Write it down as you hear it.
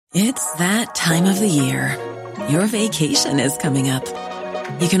It's that time of the year. Your vacation is coming up.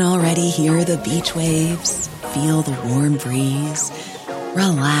 You can already hear the beach waves, feel the warm breeze,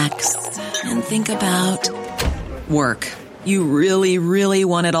 relax, and think about work. You really, really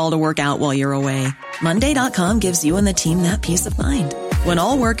want it all to work out while you're away. Monday.com gives you and the team that peace of mind. When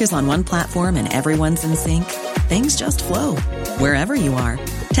all work is on one platform and everyone's in sync, things just flow. Wherever you are,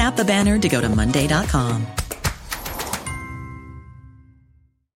 tap the banner to go to Monday.com.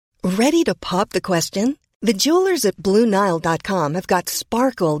 Ready to pop the question? The jewelers at BlueNile.com have got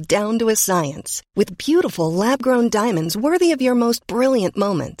sparkle down to a science with beautiful lab-grown diamonds worthy of your most brilliant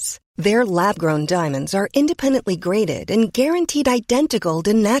moments. Their lab-grown diamonds are independently graded and guaranteed identical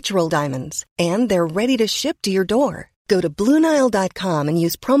to natural diamonds, and they're ready to ship to your door. Go to BlueNile.com and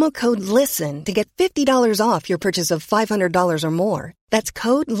use promo code LISTEN to get $50 off your purchase of $500 or more. That's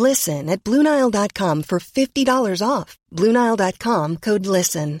code LISTEN at BlueNile.com for $50 off. BlueNile.com, code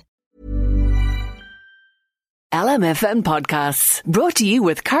LISTEN. LMFM Podcasts, brought to you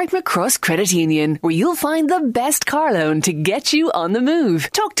with Carrickmacross Credit Union, where you'll find the best car loan to get you on the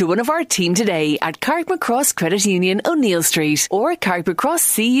move. Talk to one of our team today at Carrickmacross Credit Union, O'Neill Street, or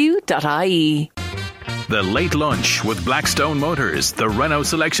carrickmacrosscu.ie. The Late Lunch with Blackstone Motors, the Renault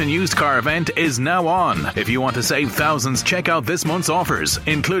Selection Used Car event, is now on. If you want to save thousands, check out this month's offers,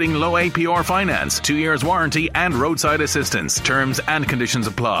 including low APR finance, 2 years warranty and roadside assistance. Terms and conditions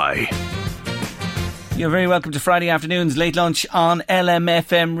apply. You're very welcome to Friday afternoon's Late Lunch on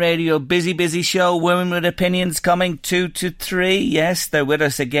LMFM Radio. Busy show. Women with Opinions coming 2 to 3. Yes, they're with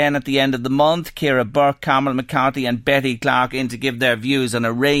us again at the end of the month. Ciara Burke, Carmel McCarthy and Betty Clark in to give their views on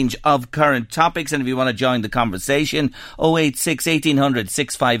a range of current topics. And if you want to join the conversation, 086 1800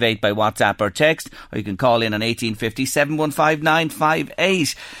 658 by WhatsApp or text, or you can call in on 1850 715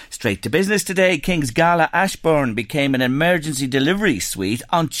 958. Straight to business today. King's Gala Ashbourne became an emergency delivery suite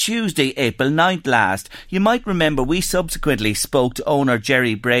on Tuesday, April 9th last. You might remember we subsequently spoke to owner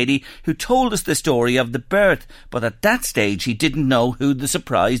Jerry Brady, who told us the story of the birth, but at that stage he didn't know who the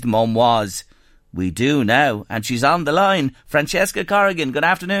surprised mum was. We do now, and she's on the line. Francesca Corrigan, good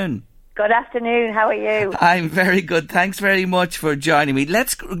afternoon. Good afternoon, how are you? I'm very good, thanks very much for joining me.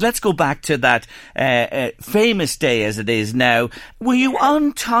 Let's go back to that famous day as it is now. Were you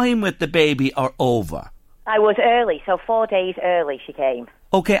on time with the baby or over? I was early, so 4 days early she came.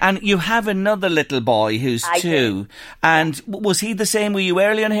 Okay, and you have another little boy who's I 2. do. And was he the same? Were you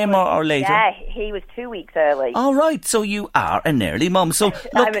early on him or later? Yeah, he was 2 weeks early. All right, so you are an early mum. So,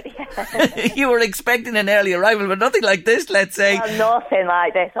 look, you were expecting an early arrival, but nothing like this, let's say. Well, nothing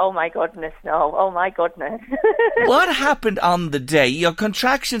like this. Oh, my goodness, no. Oh, my goodness. What happened on the day? Your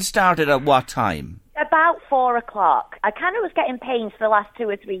contraction started at what time? About 4 o'clock. I kind of was getting pains for the last 2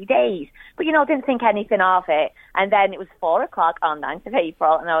 or 3 days, but, didn't think anything of it. And then it was 4 o'clock on 9th of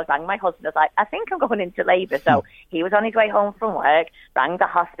April, and I was rang my husband. I was like, I think I'm going into labour. So he was on his way home from work, rang the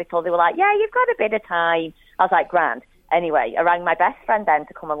hospital. They were like, yeah, you've got a bit of time. I was like, grand. Anyway, I rang my best friend then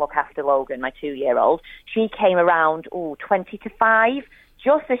to come and look after Logan, my 2-year-old. She came around, 20 to 5.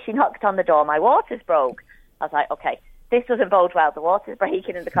 Just as she knocked on the door, my waters broke. I was like, okay. This doesn't bode well. The water's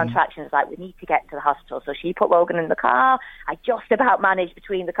breaking and the contractions, like, we need to get to the hospital. So she put Logan in the car. I just about managed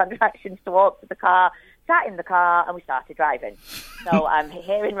between the contractions to walk to the car, sat in the car, and we started driving. So I'm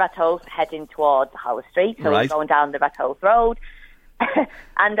here in Rathoath heading towards Holles Street. So we're going down the Rathoath Road.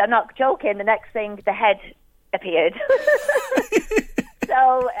 And I'm not joking, the next thing, the head appeared.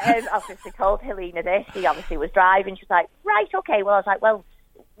 So obviously told Helena this. She obviously was driving. She was like, right, okay. Well, I was like, well,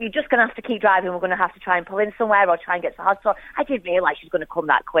 you're just going to have to keep driving. We're going to have to try and pull in somewhere or try and get to the hospital. I didn't realise she was going to come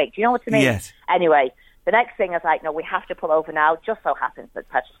that quick. Do you know what I mean? Yes. Anyway, the next thing I was like, no, we have to pull over now. Just so happens that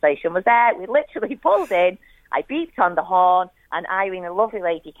the petrol station was there. We literally pulled in. I beeped on the horn, and Irene, a lovely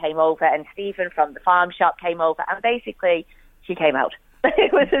lady, came over, and Stephen from the farm shop came over, and basically she came out.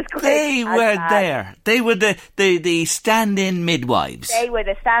 It was as quick. They were there. They were the stand-in midwives. They were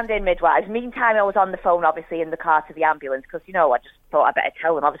the stand-in midwives. Meantime, I was on the phone, obviously, in the car to the ambulance, because, I just thought I better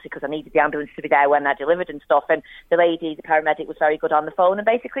tell them, obviously, because I needed the ambulance to be there when I delivered and stuff. And the lady, the paramedic, was very good on the phone. And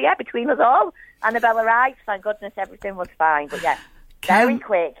basically, between us all, Annabelle arrived. Thank goodness everything was fine. But, very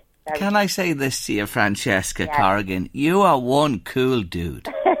quick. Can I say this to you, Francesca Corrigan? You are one cool dude.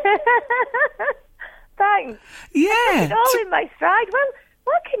 Thanks. Yeah. I took it all in my stride. Well,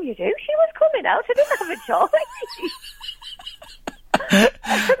 what can you do? She was coming out. I didn't have a choice.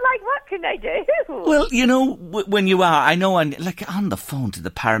 Like, what can I do? Well, you know, when you are, I know, on the phone to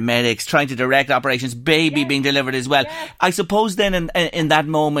the paramedics, trying to direct operations, baby being delivered as well. Yes. I suppose then in that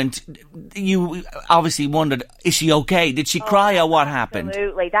moment, you obviously wondered, is she okay? Did she cry or what happened?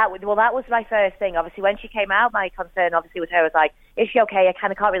 Absolutely. That was my first thing. Obviously, when she came out, my concern obviously with her was like, is she okay? I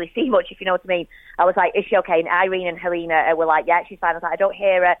kind of can't really see much, if you know what I mean. I was like, is she okay? And Irene and Helena were like, yeah, she's fine. I was like, I don't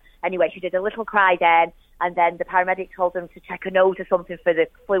hear her. Anyway, she did a little cry then. And then the paramedic told them to check her nose or something for the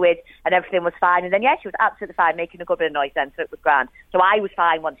fluid, and everything was fine. And then, she was absolutely fine, making a good bit of noise then, so it was grand. So I was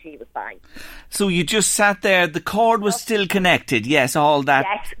fine once she was fine. So you just sat there, the cord was still connected, yes, all that?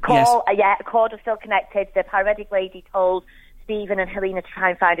 Yes, the cord was still connected. The paramedic lady told Stephen and Helena to try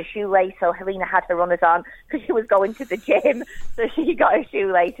and find a shoelace, so Helena had her runners on because she was going to the gym, so she got a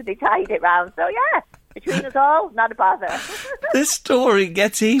shoelace and they tied it round. So, between us all, not a bother. This story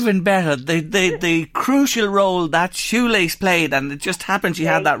gets even better. The crucial role that shoelace played, and it just happened she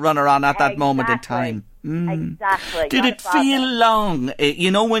had that runner on at that moment in time. Exactly. Did it feel long? You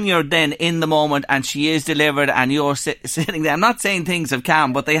know, when you're then in the moment and she is delivered and you're sitting there, I'm not saying things have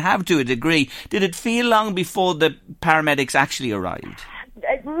calmed, but they have to a degree. Did it feel long before the paramedics actually arrived?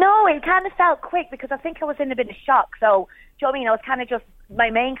 No, it kind of felt quick because I think I was in a bit of shock. So, do you know what I mean? I was kind of just, my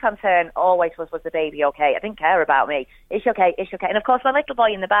main concern always was the baby okay? I didn't care about me. Is she okay? Is she okay? And of course, my little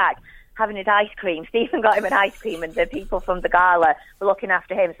boy in the back having his ice cream, Stephen got him an ice cream, and the people from the gala were looking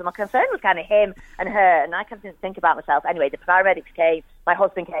after him. So my concern was kind of him and her, and I kind of didn't think about myself. Anyway, the paramedics came, my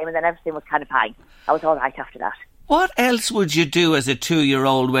husband came, and then everything was kind of fine. I was all right after that. What else would you do as a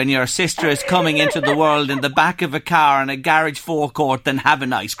 2-year-old when your sister is coming into the world in the back of a car in a garage forecourt than have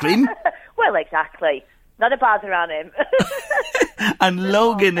an ice cream? Well, exactly. Not a bother on him. And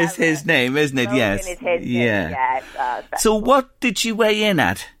Logan is his name, isn't it? Logan is his name, yes. So what did she weigh in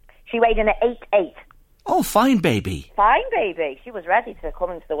at? She weighed in at 8'8". Oh, fine baby. Fine baby. She was ready to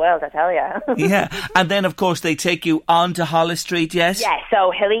come into the world, I tell you. Yeah. And then, of course, they take you on to Holles Street, yes? Yeah,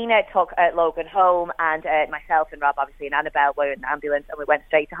 so Helena took Logan home, and myself and Rob, obviously, and Annabelle were in the ambulance, and we went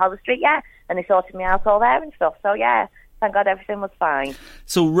straight to Holles Street, and they sorted me out all there and stuff. So, thank God everything was fine.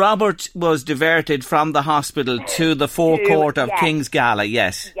 So Robert was diverted from the hospital to the forecourt of King's Gala,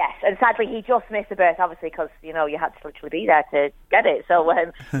 yes? Yes, and sadly he just missed the birth, obviously, because, you had to literally be there to get it. So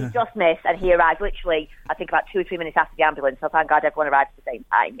he just missed, and he arrived literally, I think, about 2 or 3 minutes after the ambulance. So thank God everyone arrived at the same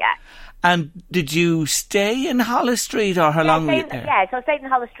time, And did you stay in Holles Street, or how long were you there? Yeah, so I stayed in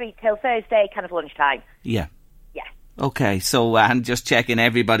Holles Street till Thursday, kind of lunchtime. Yeah. Okay, so and just checking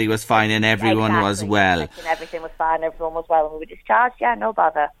everybody was fine and everyone was well. Checking everything was fine, everyone was well, and we were discharged. No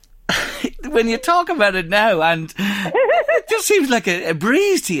bother. When you talk about it now, and it just seems like a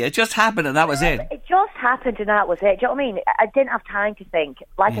breeze to you. It just happened and that was it. It just happened and that was it. Do you know what I mean? I didn't have time to think.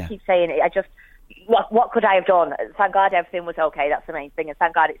 Like I keep saying, I just, what could I have done? Thank God everything was okay. That's the main thing. And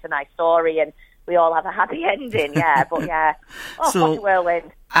thank God it's a nice story and we all have a happy ending. So, what a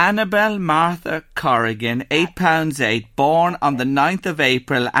whirlwind. Annabelle Martha Corrigan, £8.8, born on the 9th of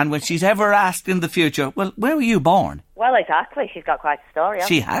April. And when she's ever asked in the future, well, where were you born? Well, exactly. She's got quite a story.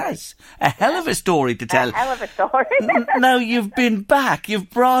 She has. A hell of a story to tell. A hell of a story. Now, you've been back. You've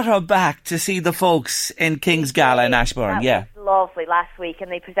brought her back to see the folks in King's Gala in Ashbourne. That was lovely last week.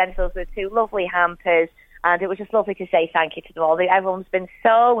 And they presented us with 2 lovely hampers. And it was just lovely to say thank you to them all. Everyone's been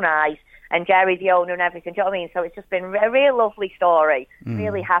so nice. And Jerry, the owner, and everything. Do you know what I mean? So it's just been a real lovely story.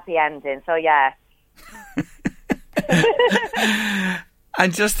 Really happy ending. So,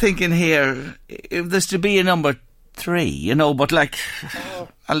 I'm just thinking here, if there's to be a number 3, but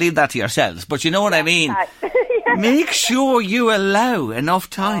I'll leave that to yourselves. But you know what I mean? Make sure you allow enough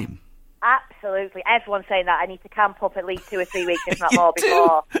time. Absolutely. Everyone's saying that. I need to camp up at least 2 or 3 weeks, if not more,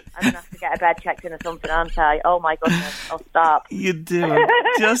 before I'm going to have to get a bed checked in or something, aren't I? Oh, my goodness. I'll stop. You do.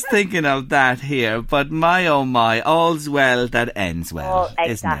 Just thinking of that here. But my, oh, my, all's well that ends well,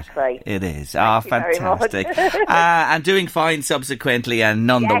 exactly. Isn't it? It is. Fantastic. And doing fine subsequently and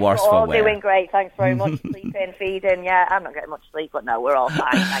none the worse for wear. All doing great. Thanks very much. Sleeping, feeding. I'm not getting much sleep, but no, we're all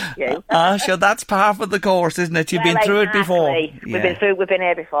fine. Thank you. Sure, that's par for the course, isn't it? You've been through it before. We've been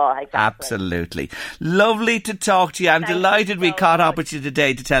here before. Exactly. Absolutely. Lovely to talk to you. I'm delighted we caught up with you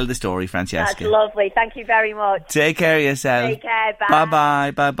today to tell the story, Francesca. That's lovely. Thank you very much. Take care of yourself. Take care.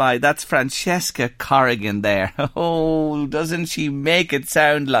 Bye. Bye. That's Francesca Corrigan there. Oh, doesn't she make it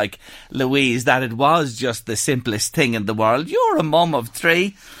sound like, Louise, that it was just the simplest thing in the world? You're a mum of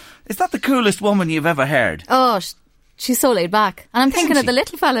 3. Is that the coolest woman you've ever heard? Oh, she's so laid back. And I'm thinking of the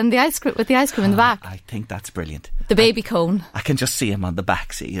little fella in the ice cream, with the ice cream in the back. I think that's brilliant. The baby cone. I can just see him on the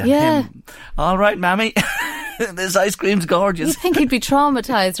back seat. Yeah. All right, Mammy. This ice cream's gorgeous. You'd think he'd be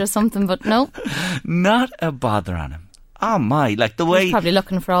traumatised or something, but no. Not a bother on him. Oh my, like the way... He's probably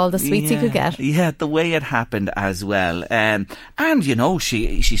looking for all the sweets he could get. Yeah, the way it happened as well. And you know,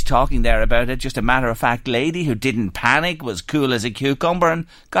 she's talking there about it, just a matter-of-fact lady who didn't panic, was cool as a cucumber and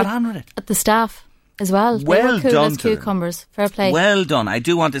got on with it. At the staff as well. They Well were cool done as to them. cucumbers. Fair play. Well done. I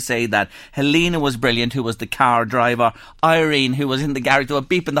do want to say that Helena was brilliant, who was the car driver. Irene, who was in the garage, they were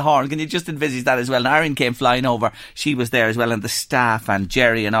beeping the horn. Can you just envisage that as well? And Irene came flying over. She was there as well, and the staff and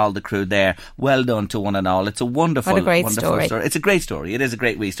Jerry and all the crew there. Well done to one and all. It's a wonderful, What a great wonderful story. It's a great story. It is a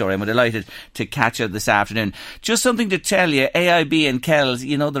great wee story. I'm delighted to catch her this afternoon. Just something to tell you, AIB and Kells,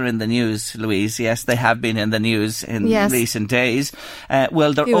 you know they're in the news, Louise. Yes, they have been in the news in recent days.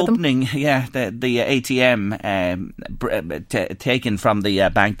 Well, they're opening, the ATM taken from the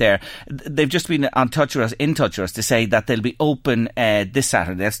bank there. They've just been in touch with us to say that they'll be open this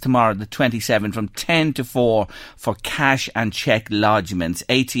Saturday, that's tomorrow the 27th, from 10 to 4 for cash and cheque lodgements,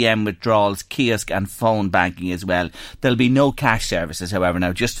 ATM withdrawals, kiosk and phone banking as well. There'll be no cash services, however,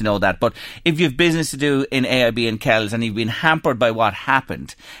 now, just to know that. But if you have business to do in AIB and Kells and you've been hampered by what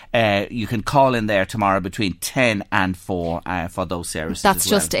happened, you can call in there tomorrow between 10 and 4 for those services. That's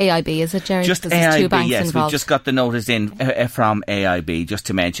as well. Just AIB, is it, Jerry? Just AIB, AIB, two banks yes. involved. We've just got the notice in from AIB, just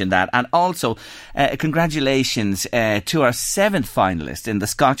to mention that. And also, congratulations to our 7th finalist in the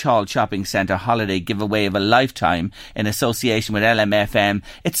Scotch Hall Shopping Centre Holiday Giveaway of a Lifetime in association with LMFM.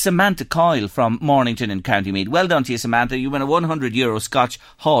 It's Samantha Coyle from Mornington in County Meath. Well done to you, Samantha. You win a €100 Scotch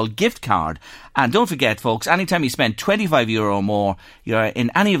Hall gift card. And don't forget, folks, anytime you spend €25 or more, you're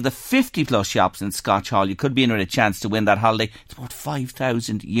in any of the 50 plus shops in Scotch Hall, you could be in with a chance to win that holiday. It's about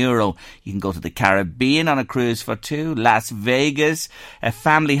 €5,000. You can go to the Caribbean on a cruise for 2, Las Vegas, a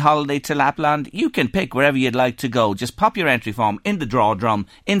family holiday to Lapland. You can pick wherever you'd like to go. Just pop your entry form in the draw drum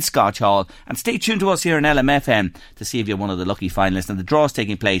in Scotch Hall and stay tuned to us here in LMFM to see if you're one of the lucky finalists. And the draw is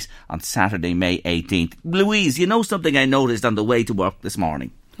taking place on Saturday, May 18th. Louise, you know something I noticed on the way to work this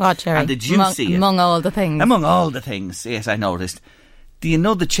morning? What, Jerry? And did you see it? Among all the things. Among all the things, yes, I noticed. Do you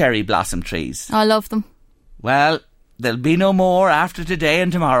know the cherry blossom trees? I love them. Well, there'll be no more after today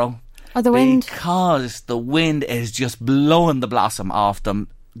and tomorrow. Oh, the wind. Because the wind is just blowing the blossom off them.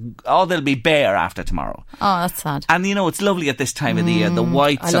 Oh, they'll be bare after tomorrow. Oh, that's sad. And you know, it's lovely at this time of the year, the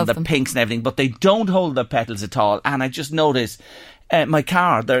whites and the pinks and everything, but they don't hold their petals at all. And I just noticed... my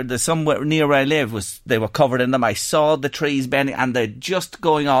car, there's somewhere near where I live, they were covered in them. I saw the trees bending and they're just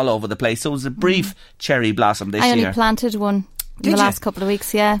going all over the place. So it was a brief cherry blossom this year. I only planted one in the last couple of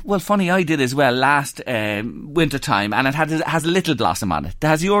weeks, yeah. Well, funny, I did as well last winter time, and it has a little blossom on it.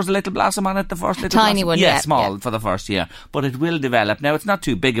 Has yours a little blossom on it, the first little Tiny blossom? one, yeah. Yeah, Small yeah. for the first year. But it will develop. Now, it's not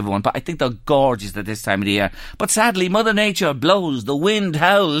too big of a one, but I think they're gorgeous at this time of the year. But sadly, Mother Nature blows, the wind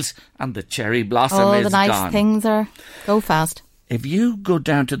howls, and the cherry blossom is gone. All the nice things go fast. If you go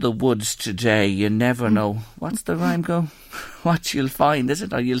down to the woods today, you never know. What's the rhyme go? What you'll find, is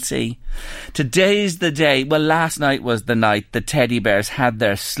it? Or you'll see. Today's the day. Well, last night was the night the teddy bears had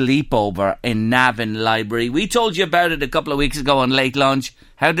their sleepover in Navan Library. We told you about it a couple of weeks ago on Late Lunch.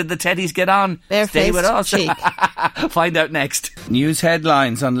 How did the teddies get on? Stay with us. Cheek. Find out next. News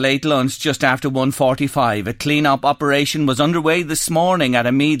headlines on Late Lunch just after 1:45. A clean-up operation was underway this morning at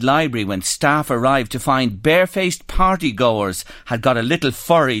a Meath library when staff arrived to find barefaced party-goers had got a little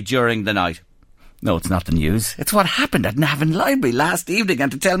furry during the night. No, it's not the news. It's what happened at Navan Library last evening.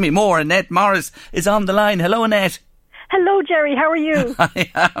 And to tell me more, Annette Morris is on the line. Hello, Annette. Hello, Jerry. How are you?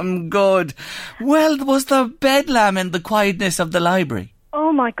 I am good. Well, was there bedlam in the quietness of the library?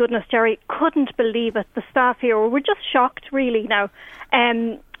 Oh, my goodness, Jerry. Couldn't believe it. The staff here were just shocked, really, now.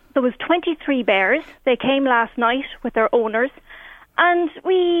 There was 23 bears. They came last night with their owners. And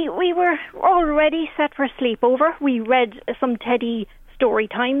we were all ready, set for a sleepover. We read some teddy story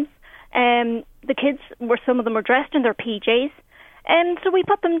times. The kids some of them were dressed in their PJs. So we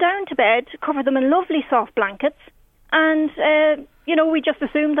put them down to bed, covered them in lovely soft blankets. And, we just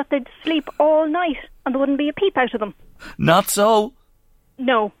assumed that they'd sleep all night and there wouldn't be a peep out of them. Not so.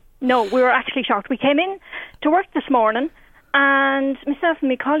 No, we were actually shocked. We came in to work this morning and myself and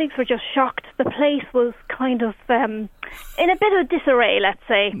my colleagues were just shocked. The place was kind of in a bit of disarray, let's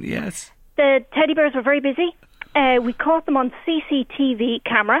say. Yes. The teddy bears were very busy. We caught them on CCTV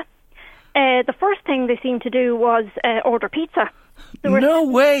camera. The first thing they seemed to do was order pizza. No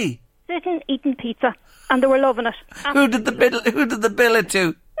way. Sitting, eating pizza, and they were loving it. Who did the bill it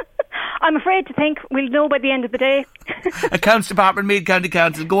to? I'm afraid to think we'll know by the end of the day. Accounts Department, Meath County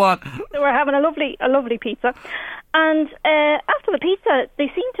Council, go on. They were having a lovely pizza. And after the pizza, they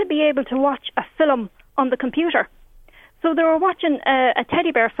seemed to be able to watch a film on the computer. So they were watching a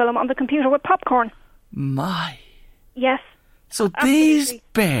teddy bear film on the computer with popcorn. My. Yes. So absolutely. These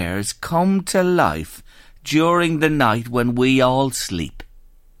bears come to life during the night when we all sleep.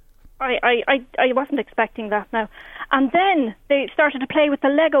 I wasn't expecting that now. And then they started to play with the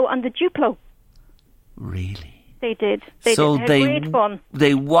Lego and the Duplo. Really? They did. They had great fun.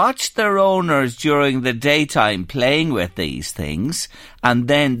 They watched their owners during the daytime playing with these things, and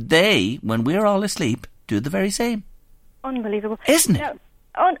then they, when we're all asleep, do the very same. Unbelievable. Isn't it?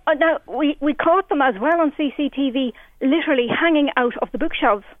 Now, we caught them as well on CCTV, literally hanging out of the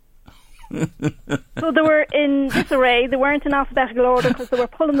bookshelves. So they were in disarray. They weren't in alphabetical order because they were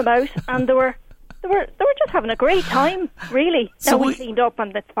pulling them out, and they were just having a great time, really. So now we cleaned up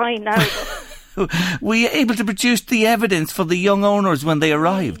and it's fine now. Were you able to produce the evidence for the young owners when they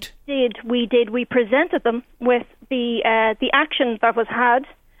arrived? We did. We presented them with the action that was had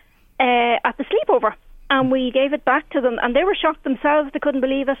at the sleepover, and we gave it back to them, and they were shocked themselves. They couldn't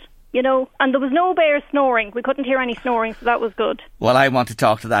believe it, you know. And there was no bear snoring. We couldn't hear any snoring, so that was good. Well, I want to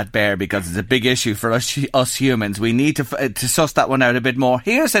talk to that bear because it's a big issue for us humans. We need to suss that one out a bit more.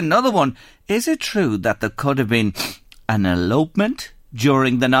 Here's another one. Is it true that there could have been an elopement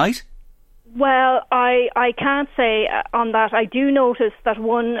during the night? Well, I can't say on that. I do notice that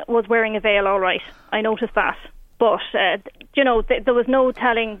one was wearing a veil, all right. I noticed that. But, there was no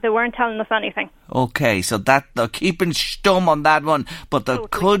telling. They weren't telling us anything. OK, so that they're keeping stum on that one. But there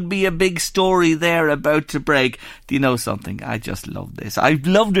could be a big story there about to break. Do you know something? I just love this. I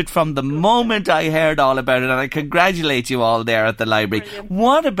loved it from the moment I heard all about it. And I congratulate you all there at the library. Brilliant.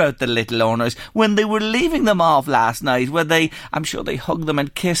 What about the little owners? When they were leaving them off last night, I'm sure they hugged them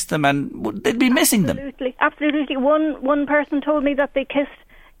and kissed them, and they'd be missing them. Absolutely. One person told me that they kissed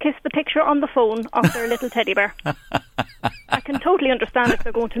the picture on the phone of their little teddy bear. I can totally understand if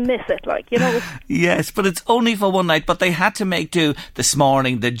they're going to miss it, Yes, but it's only for one night, but they had to make do this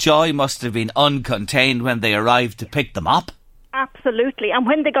morning. The joy must have been uncontained when they arrived to pick them up. Absolutely, and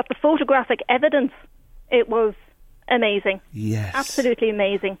when they got the photographic evidence, it was amazing. Yes. Absolutely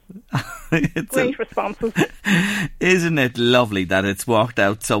amazing. Great responses. Isn't it lovely that it's worked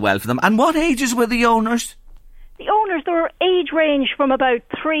out so well for them? And what ages were the owners? The owners, there were age range from about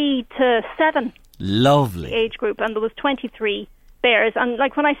 3 to 7. Lovely. Age group, and there was 23 bears. And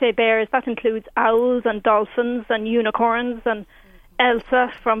when I say bears, that includes owls and dolphins and unicorns and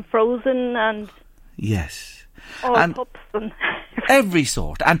Elsa from Frozen and... Yes. All pups and... every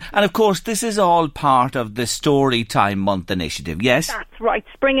sort. And of course, this is all part of the Storytime Month initiative, yes? That's right.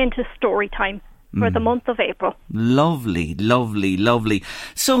 Spring into Storytime. For the month of April. Lovely, lovely, lovely.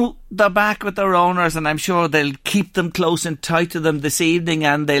 So they're back with their owners, and I'm sure they'll keep them close and tight to them this evening,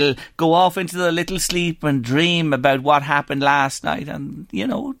 and they'll go off into their little sleep and dream about what happened last night. And,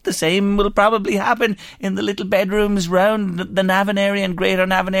 the same will probably happen in the little bedrooms round the Navan area and Greater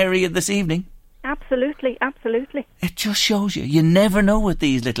Navan area this evening. Absolutely, absolutely. It just shows you. You never know with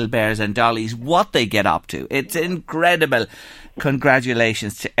these little bears and dollies what they get up to. It's incredible.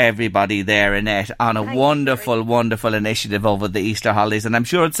 Congratulations to everybody there, Annette, on a wonderful, wonderful initiative over the Easter holidays. And I'm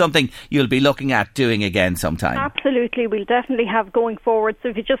sure it's something you'll be looking at doing again sometime. Absolutely. We'll definitely have going forward. So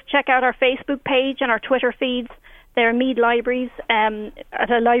if you just check out our Facebook page and our Twitter feeds, there are Mead Libraries at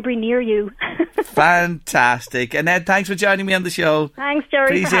a library near you. Fantastic. Annette, thanks for joining me on the show. Thanks, Jerry.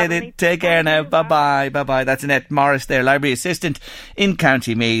 Appreciate it. Take care now. Bye-bye. Bye-bye. That's Annette Morris there, library assistant in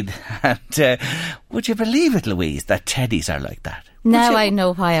County Meath. And would you believe it, Louise, that teddies are like that? Now I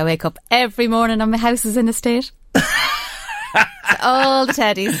know why I wake up every morning and my house is in a state. All the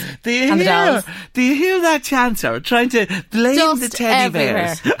teddies and the dolls. Do you hear that chancer trying to blame just the teddy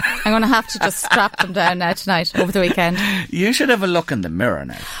everywhere. Bears? I'm going to have to just strap them down now tonight over the weekend. You should have a look in the mirror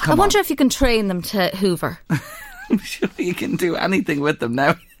now. I wonder if you can train them to hoover. I'm sure you can do anything with them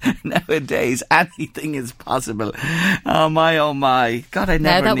now. Nowadays, anything is possible. Oh my. God, I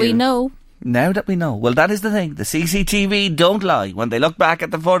never knew. Now that we know. Now that we know. Well, that is the thing. The CCTV don't lie. When they look back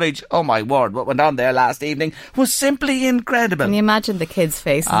at the footage, oh my word, what went on there last evening was simply incredible. Can you imagine the kids'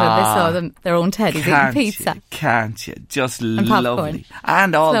 faces when they saw their own teddies eating pizza? Can't you? Just and lovely. Popcorn.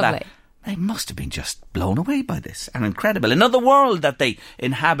 And all that. They must have been just blown away by this and incredible. Another world that they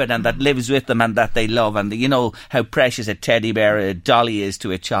inhabit and that lives with them and that they love, and you know how precious a teddy bear, a dolly is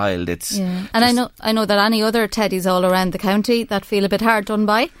to a child. It's and I know that any other teddies all around the county that feel a bit hard done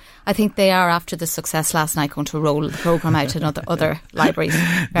by, I think they are, after the success last night, going to roll the programme out to other libraries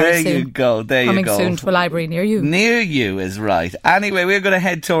very soon. You go. There you go. Coming soon to a library near you. Near you is right. Anyway, we're going to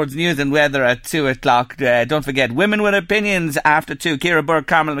head towards news and weather at 2 o'clock. Don't forget, Women with Opinions after 2. Ciara Burke,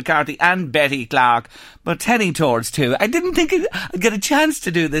 Carmel McCarthy and Betty Clark. But heading towards 2. I didn't think I'd get a chance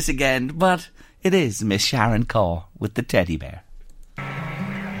to do this again, but it is Miss Sharon Corr with the teddy bear.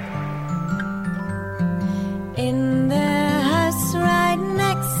 In the house right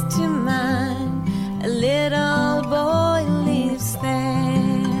next to mine, a little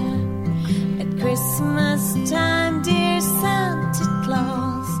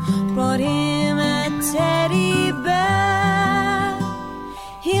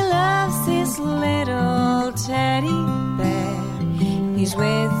He's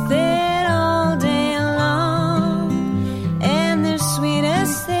with it all day long, and the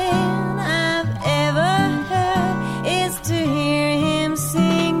sweetest thing I've ever heard is to hear him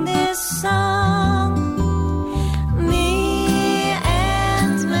sing this song. Me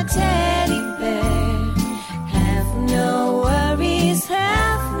and my teddy bear have no worries,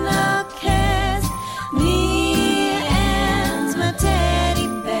 have no cares. Me and my teddy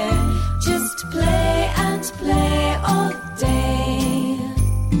bear just play and play all day.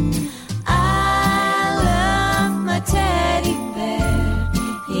 I love my teddy bear.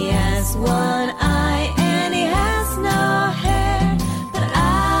 He has one eye and he has no hair, but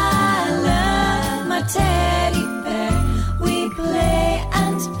I love my teddy bear. We play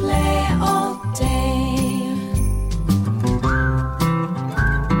and play all day.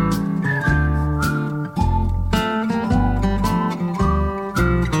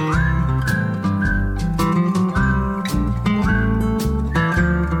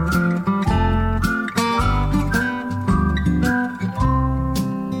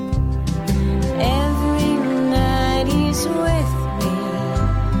 Every night he's with me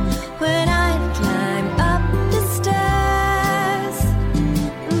when I climb up the stairs.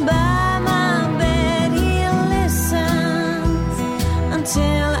 By my bed he listens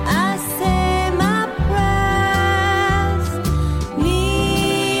until I say my prayers.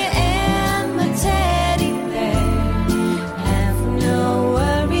 Me and my teddy bear have no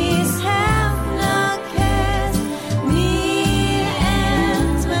worries, have no cares. Me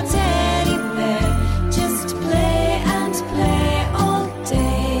and my teddy bear just play and play all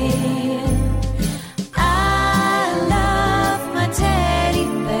day. I love my teddy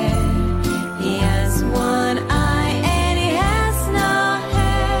bear. He has one eye and he has no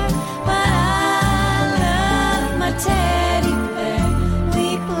hair, but I love my teddy bear.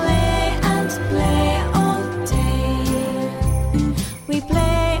 We play and play all day. We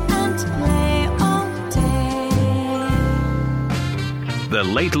play and play all day. The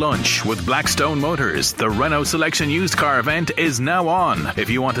Late Lunch with Blackstone Motors, the Renault Selection used car event is now on. If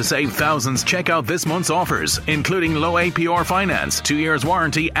you want to save thousands, check out this month's offers, including low APR finance, 2 years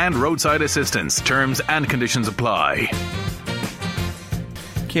warranty and roadside assistance. Terms and conditions apply.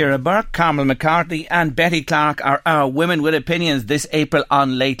 Ciara Burke, Carmel McCarthy and Betty Clark are our Women with Opinions this April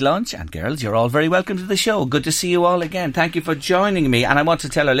on Late Lunch. And girls, you're all very welcome to the show. Good to see you all again. Thank you for joining me. And I want to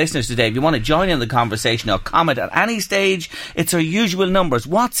tell our listeners today, if you want to join in the conversation or comment at any stage, it's our usual numbers.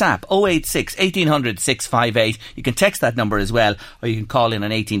 WhatsApp 086 1800 658. You can text that number as well, or you can call in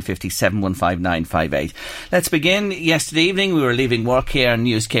on 1850 715 958. Let's begin. Yesterday evening we were leaving work here and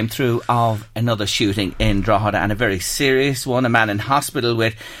news came through of another shooting in Drogheda, and a very serious one. A man in hospital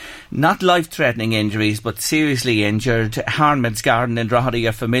with not life-threatening injuries, but seriously injured. Harnman's Garden in Drogheda,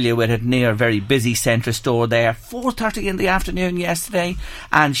 you're familiar with it, near a very busy Centra store there. 4:30 in the afternoon yesterday,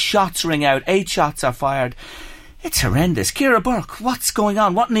 and shots ring out. 8 shots are fired. It's horrendous. Ciara Burke, what's going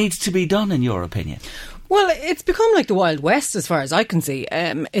on? What needs to be done, in your opinion? Well, it's become like the Wild West as far as I can see.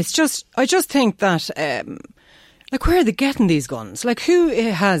 I just think that, like, where are they getting these guns? Like, who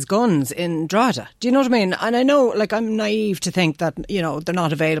has guns in Drogheda? Do you know what I mean? And I know, like, I'm naive to think that, you know, they're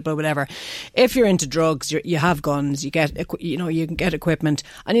not available or whatever. If you're into drugs, you have guns, you can get equipment.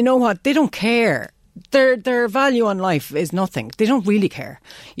 And you know what? They don't care. Their value on life is nothing. They don't really care.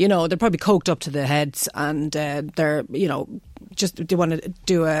 You know, they're probably coked up to the heads, and they're, you know, just they want to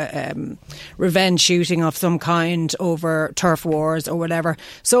do a revenge shooting of some kind over turf wars or whatever.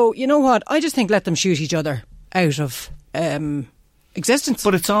 So, you know what? I just think let them shoot each other out of existence.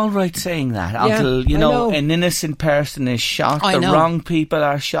 But it's all right saying that until, you know, an innocent person is shot, wrong people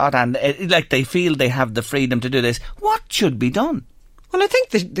are shot, and like they feel they have the freedom to do this. What should be done? Well, I think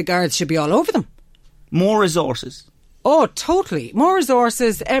the guards should be all over them. More resources. Oh, totally. More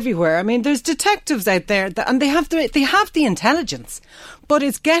resources everywhere. I mean, there's detectives out there and they have the intelligence, but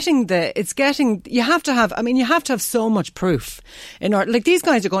you have to have so much proof in order, like, these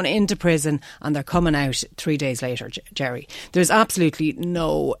guys are going into prison and they're coming out 3 days later, Jerry. There's absolutely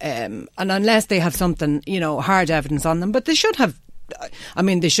no, and unless they have something, you know, hard evidence on them, but they should have, I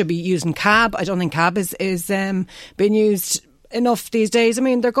mean, they should be using cab. I don't think cab is being used enough these days. I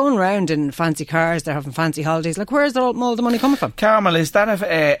mean, they're going around in fancy cars, they're having fancy holidays. Like, where's all the money coming from? Carmel, is that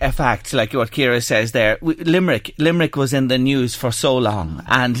a fact, like what Ciara says there? Limerick was in the news for so long,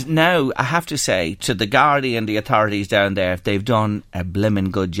 and now I have to say to the Gardaí and the authorities down there, they've done a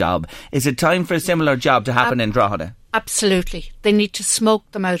blimmin' good job. Is it time for a similar job to happen in Drogheda? Absolutely. They need to smoke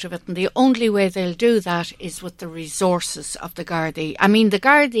them out of it, and the only way they'll do that is with the resources of the Gardaí. I mean, the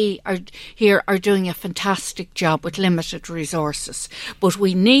Gardaí are doing a fantastic job with limited resources, but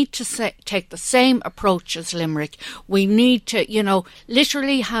we need to take the same approach as Limerick. We need to,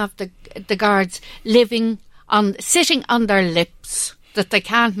 literally have the guards sitting on their lips, that they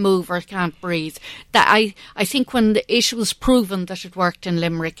can't move or can't breathe. That I think when it was proven that it worked in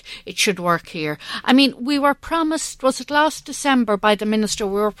Limerick, it should work here. I mean, we were promised, was it last December by the Minister,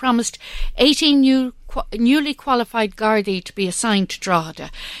 we were promised 18 newly qualified Gardaí to be assigned to Drogheda.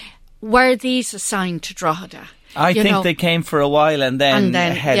 Were these assigned to Drogheda? I think they came for a while and then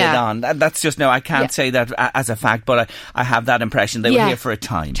headed on. That's just, no, I can't say that as a fact, but I have that impression. They were here for a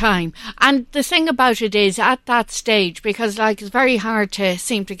time. And the thing about it is, at that stage, because it's very hard to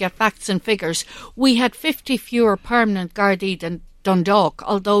seem to get facts and figures, we had 50 fewer permanent Gardaí than Dundalk,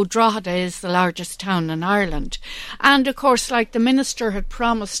 although Drogheda is the largest town in Ireland. And of course, the Minister had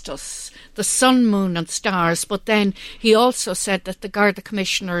promised us the sun, moon and stars, but then he also said that the Garda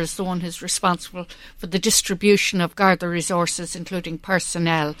Commissioner is the one who's responsible for the distribution of Garda resources, including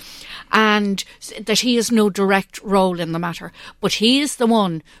personnel, and that he has no direct role in the matter. But he is the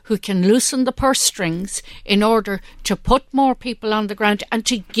one who can loosen the purse strings in order to put more people on the ground and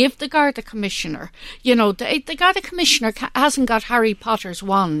to give the Garda Commissioner, the Garda Commissioner hasn't got Harry Potter's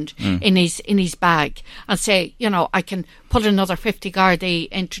wand in his bag and say, I can put another 50 Gardaí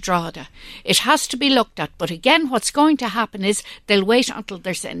into Drogheda. It has to be looked at. But again, what's going to happen is they'll wait until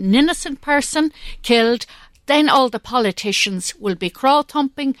there's an innocent person killed. Then all the politicians will be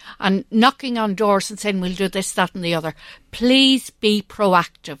crawl-thumping and knocking on doors and saying, we'll do this, that and the other. Please be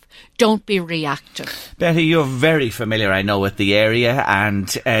proactive. Don't be reactive. Betty, you're very familiar, I know, with the area,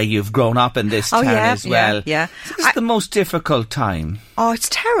 and you've grown up in this town as well. Yeah. It's the most difficult time. Oh, it's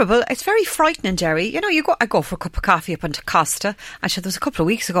terrible. It's very frightening, Jerry. I go for a cup of coffee up into Costa, and there was a couple of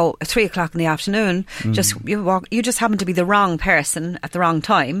weeks ago, at 3:00 in the afternoon, you just happened to be the wrong person at the wrong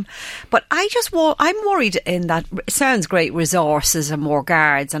time. But I'm worried in that it sounds great, resources and more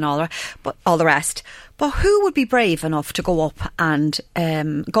guards and all the rest. But who would be brave enough to go up and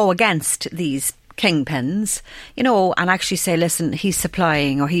go against these kingpins, and actually say, listen, he's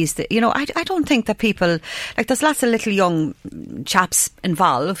supplying, or he's the, I don't think that people, there's lots of little young chaps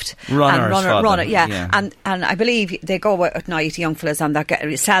involved. Runners. Yeah. And I believe they go out at night, young fellas, and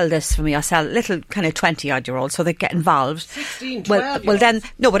they sell this for me, I sell little kind of 20-odd-year-olds, so they get involved. 16, 12 well then,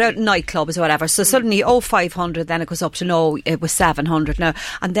 no, but out in nightclubs or whatever, so suddenly, 500, then it goes up to, it was 700 now,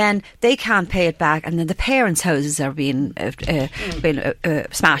 and then they can't pay it back, and then the parents' houses are being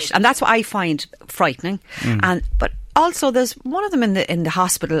smashed, and that's what I find frightening. But also there's one of them in the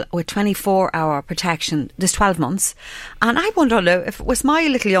hospital with 24-hour protection. There's 12 months, and I wonder if it was my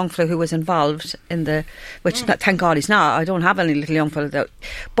little young fellow who was involved in thank God he's not. I don't have any little young fellow though.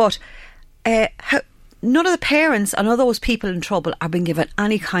 But none of the parents and all those people in trouble are being given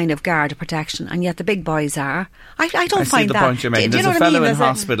any kind of guard or protection, and yet the big boys are. I don't find that. I see the point you're making. There's a fellow in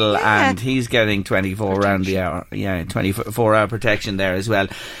hospital, and he's getting 24 round the hour. Yeah, 24-hour protection there as well.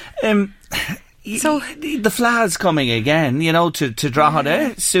 So the Fla's coming again, to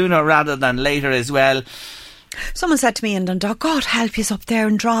Drogheda sooner rather than later as well. Someone said to me in Dundalk, God help you up there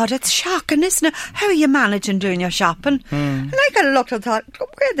in Drogheda. It's shocking, isn't it? How are you managing doing your shopping? And I kind of looked and thought,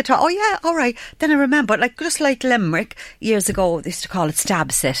 where the top? Oh yeah, all right. Then I remembered, just like Limerick, years ago they used to call it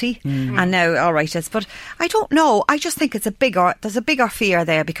Stab City, and now, all right, but I don't know. I just think there's a bigger fear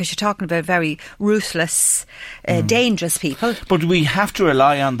there, because you're talking about very ruthless, dangerous people. But we have to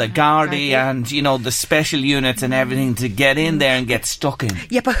rely on the Gardaí and, the special units and everything to get in there and get stuck in.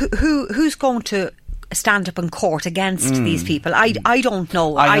 Yeah, but who's going to stand up in court against these people? I don't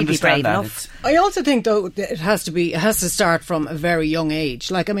know. I'd be brave enough. I also think, though, it has to start from a very young age.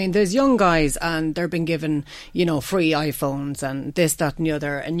 There's young guys and they're being given, free iPhones and this, that and the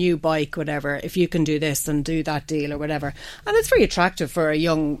other, a new bike, whatever. If you can do this and do that deal or whatever. And it's very attractive for a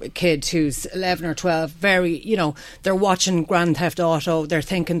young kid who's 11 or 12. Very, they're watching Grand Theft Auto. They're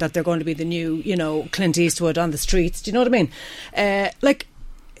thinking that they're going to be the new, Clint Eastwood on the streets. Do you know what I mean?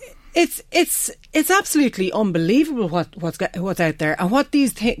 It's absolutely unbelievable what's out there, and what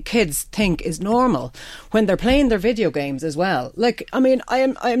these kids think is normal when they're playing their video games as well.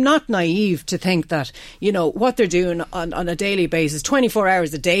 I'm not naive to think that what they're doing on a daily basis, 24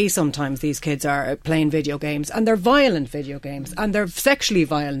 hours a day. Sometimes these kids are playing video games, and they're violent video games, and they're sexually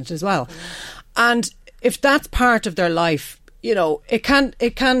violent as well. And if that's part of their life, you know, it can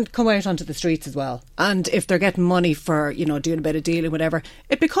come out onto the streets as well. And if they're getting money for, you know, doing a bit of dealing, whatever,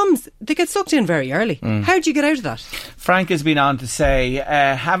 they get sucked in very early. How do you get out of that? Frank has been on to say,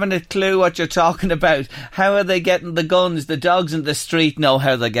 haven't a clue what you're talking about. How are they getting the guns? The dogs in the street know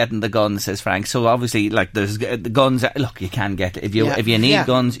how they're getting the guns, says Frank. So obviously, like, there's the guns. Look, you can get it. If you need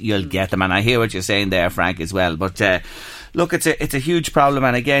guns, you'll get them. And I hear what you're saying there, Frank, as well. But look, it's a huge problem.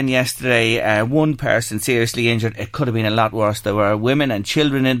 And again, yesterday, one person seriously injured. It could have been a lot worse. There were women and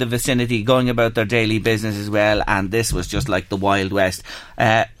children in the vicinity going about their daily business as well, and this was just like the Wild West.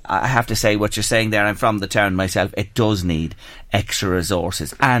 I have to say what you're saying there. I'm from the town myself. It does need extra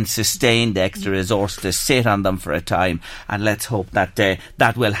resources and sustained extra resources to sit on them for a time, and let's hope that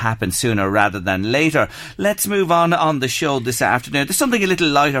that will happen sooner rather than later. Let's move on the show this afternoon. There's something a little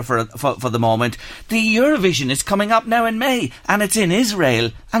lighter for the moment. The Eurovision is coming up now in May, and it's in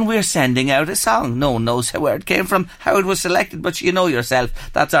Israel, and we're sending out a song. No one knows where it came from, how it was selected, but you know yourself,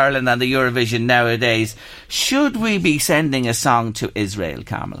 that's Ireland and the Eurovision nowadays. Should we be sending a song to Israel,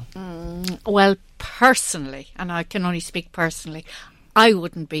 Carmel? Well, personally, and I can only speak personally, I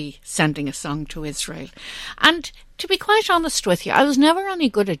wouldn't be sending a song to Israel. And to be quite honest with you, I was never any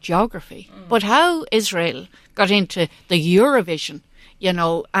good at geography, but how Israel got into the Eurovision, you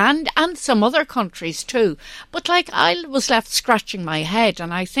know, and some other countries too. But like, I was left scratching my head,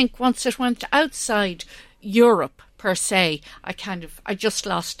 and I think once it went outside Europe per se, I just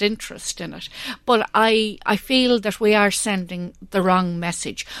lost interest in it. But I feel that we are sending the wrong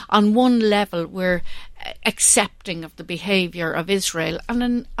message. On one level, we're accepting of the behaviour of Israel,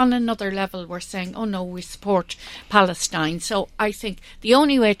 and on another level we're saying, oh no, we support Palestine. So I think the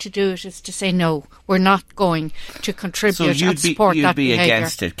only way to do it is to say no, we're not going to contribute and support that behaviour. You'd be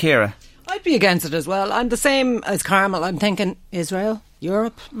against it, Ciara? I'd be against it as well. I'm the same as Carmel. I'm thinking Israel,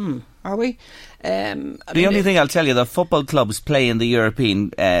 Europe, are we? The only thing I'll tell you, the football clubs play in the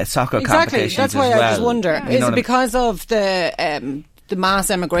European soccer competitions that's why as well. I just wonder, is it because of the mass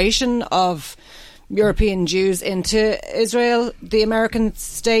emigration of European Jews into Israel, the American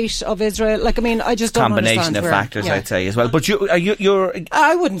state of Israel? Like, I mean, I just don't understand. Combination of factors, I'd say, as well. But you're...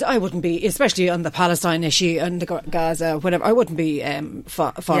 I wouldn't be, especially on the Palestine issue and the Gaza, whatever. I wouldn't be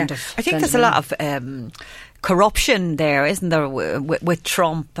fond of. I think there's a lot of corruption there, isn't there, with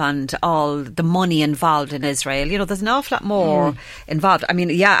Trump and all the money involved in Israel. You know, there's an awful lot more involved. I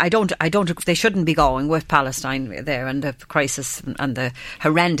mean, I don't they shouldn't be going with Palestine there, and the crisis and the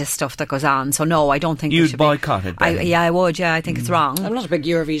horrendous stuff that goes on. So no, I don't think you'd boycott it. I would. Yeah, I think it's wrong. I'm not a big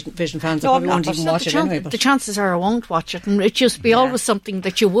Eurovision fan, so I probably won't even watch it anyway. The chances are I won't watch it, and it just be always something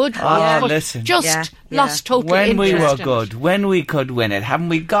that you would watch. Listen, lost total when interest. We were good, when we could win it, haven't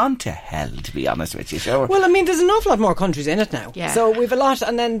we gone to hell? To be honest with you, sure. Well, I mean, there's an awful lot more countries in it now. Yeah. So we've a lot,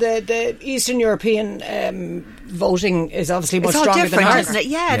 and then the Eastern European voting is obviously much stronger than ours. Isn't it?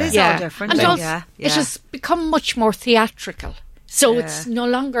 Yeah, it is all different. And it has become much more theatrical. So it's no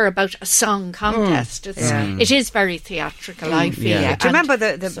longer about a song contest. It is very theatrical, I feel. Yeah. Do you remember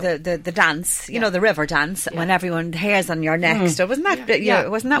the dance, you know, the river dance, when everyone hairs on your neck? So wasn't that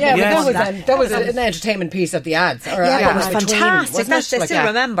wasn't that that was an entertainment piece of the ads. Or it was fantastic. I still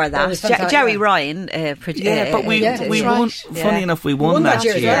remember that. Jerry Ryan but we won. Funny enough, we won that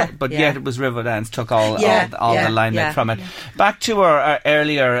year, but yet it was Riverdance took all the limelight from it. Back to our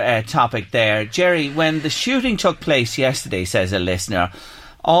earlier topic there, Jerry. When the shooting took place yesterday, says a listener,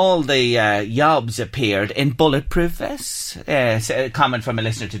 all the yobs appeared in bulletproof vests. A comment from a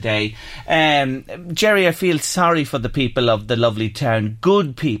listener today. Jerry, I feel sorry for the people of the lovely town.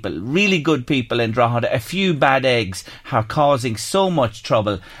 Good people, really good people in Drogheda. A few bad eggs are causing so much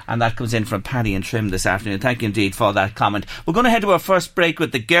trouble. And that comes in from Paddy and Trim this afternoon. Thank you indeed for that comment. We're going to head to our first break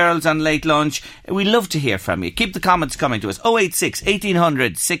with the girls on Late Lunch. We love to hear from you. Keep the comments coming to us. 086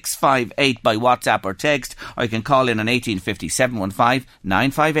 1800 658 by WhatsApp or text, or you can call in on 1850 715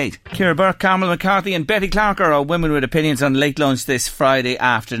 958. Ciara Burke, Carmel McCarthy and Betty Clark are our Women with Opinions on Late Lunch this Friday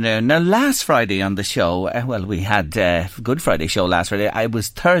afternoon. Now, last Friday on the show, we had a Good Friday show last Friday. It was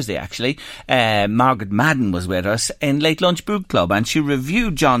Thursday, actually. Margaret Madden was with us in Late Lunch Book Club, and she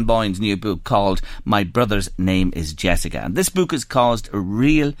reviewed John Boyne's new book called My Brother's Name is Jessica. And this book has caused a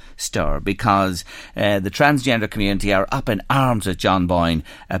real stir because the transgender community are up in arms with John Boyne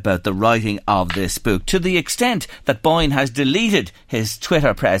about the writing of this book, to the extent that Boyne has deleted his Twitter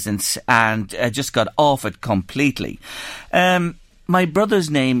presence and just got off it completely. My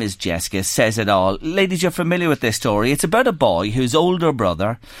Brother's Name is Jessica says it all. Ladies, you're familiar with this story. It's about a boy whose older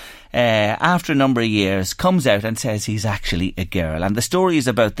brother, after a number of years, comes out and says he's actually a girl. And the story is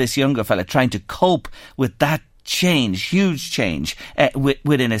about this younger fella trying to cope with that change, huge change,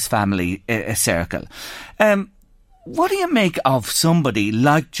 within his family circle. What do you make of somebody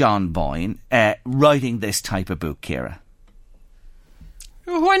like John Boyne writing this type of book, Ciara?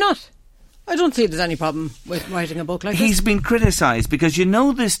 Well, why not? I don't see there's any problem with writing a book like this. He's been criticised because you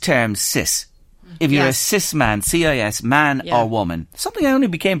know this term cis. If you're a cis man, CIS, man or woman, something I only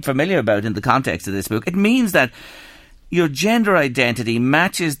became familiar about in the context of this book, it means that your gender identity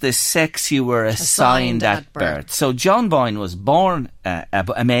matches the sex you were assigned at birth. So John Boyne was born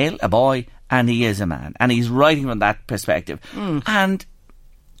a male, a boy, and he is a man. And he's writing from that perspective. And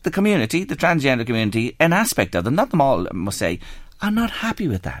the community, the transgender community, an aspect of them, not them all, I must say, are not happy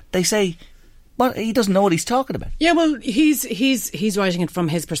with that. They say, well, he doesn't know what he's talking about. Yeah, well, he's writing it from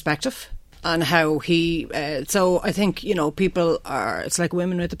his perspective and how he... so I think, you know, people are... It's like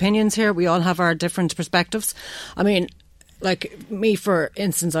women with opinions here. We all have our different perspectives. I mean, like me, for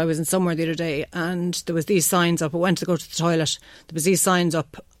instance, I was in somewhere the other day and there was these signs up. I went to go to the toilet. There was these signs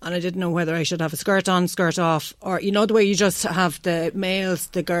up and I didn't know whether I should have a skirt on, skirt off, or, you know, the way you just have the males,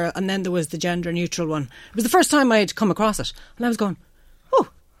 the girl, and then there was the gender neutral one. It was the first time I had come across it. And I was going, oh,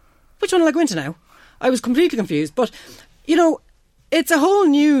 which one will I go into now? I was completely confused. But, you know, it's a whole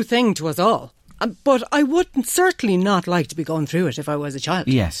new thing to us all. But I would certainly not like to be going through it if I was a child.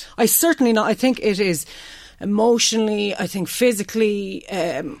 Yes. I certainly not. I think it is emotionally, I think physically,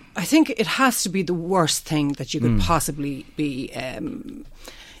 I think it has to be the worst thing that you could possibly be a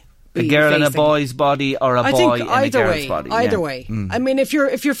girl facing. in a boy's body or a boy in a girl's body. Either way. I mean, if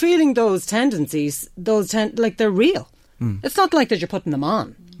you're feeling those tendencies, like they're real. It's not like that you're putting them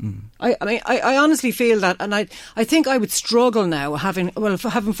on. I mean, I honestly feel that, and I think I would struggle now having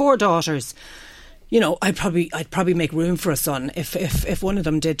 4 daughters. You know, I'd probably make room for a son if one of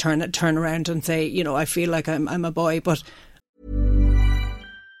them did turn around and say, you know, I feel like I'm a boy, but.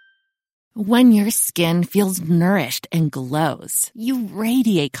 When your skin feels nourished and glows, you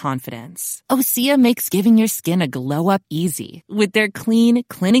radiate confidence. Osea makes giving your skin a glow up easy with their clean,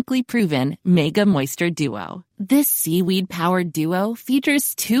 clinically proven Mega Moisture Duo. This seaweed-powered duo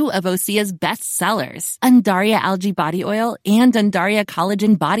features 2 of Osea's best sellers, Undaria Algae Body Oil and Undaria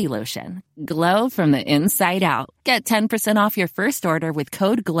Collagen Body Lotion. Glow from the inside out. Get 10% off your first order with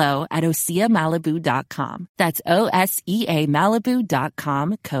code GLOW at OseaMalibu.com. That's OSEA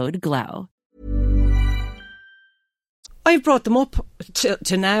Malibu.com, code GLOW. I've brought them up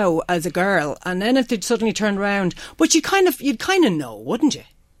to now as a girl, and then if they'd suddenly turn around, but you'd kind of know, wouldn't you?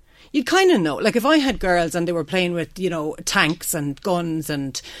 You'd kind of know. Like if I had girls and they were playing with, you know, tanks and guns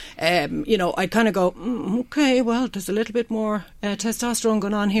and, you know, I'd kind of go, okay, well, there's a little bit more testosterone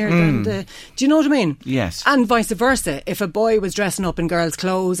going on here than the... Do you know what I mean? Yes. And vice versa. If a boy was dressing up in girls'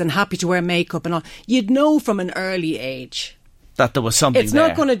 clothes and happy to wear makeup and all, you'd know from an early age that there was something it's there.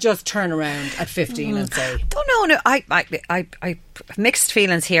 not going to just turn around at 15 and say... No, I mixed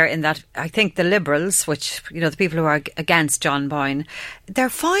feelings here in that I think the Liberals, which, you know, the people who are against John Boyne, they're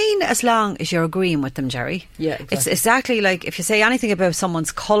fine as long as you're agreeing with them, Jerry. Yeah, exactly. It's exactly like if you say anything about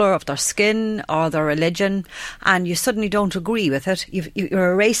someone's colour of their skin or their religion and you suddenly don't agree with it,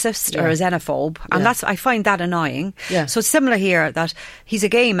 you're a racist or a xenophobe, and I find that annoying. Yeah. So it's similar here, that he's a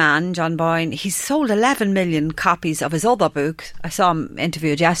gay man, John Boyne. He's sold 11 million copies of his other book. I saw him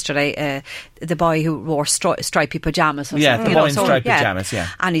interviewed yesterday, the boy who wore stripy pyjamas. Yeah, the boy in striped pyjamas, yeah.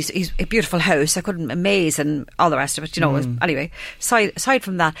 And he's a beautiful house. I couldn't amaze and all the rest of it, you know. Anyway, aside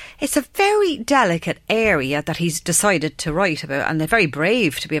from that, it's a very delicate area that he's decided to write about, and they're very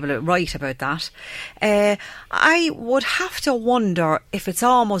brave to be able to write about that. I would have to wonder if it's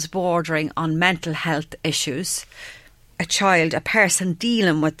almost bordering on mental health issues. A person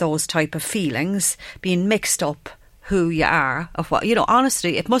dealing with those type of feelings, being mixed up who you are, of what, you know,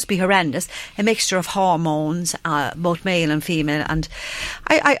 honestly, it must be horrendous. A mixture of hormones, both male and female. And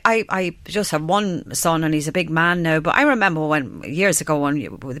I just have one son and he's a big man now, but I remember years ago when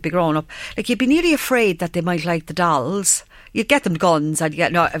they'd be growing up, like you'd be nearly afraid that they might like the dolls. You get them guns, and you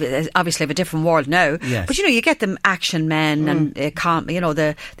get obviously of a different world now. Yes. But you know, you get them action men and you know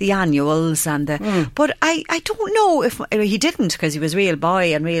the annuals and the. But I don't know if he didn't, because he was real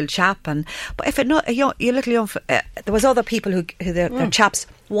boy and real chap. But if it not, you little young, there was other people who their chaps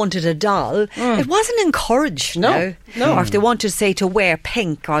wanted a doll. It wasn't encouraged. No. Or if they wanted, say, to wear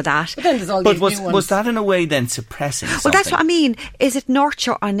pink or that. But then there's all But these new ones. was that in a way then suppressing something? Well, that's what I mean. Is it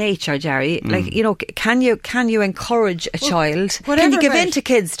nurture or nature, Jerry? Like, you know, can you encourage a child? Can you give in to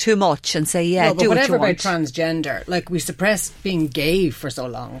kids too much and say, do what you want? Whatever about transgender, like we suppressed being gay for so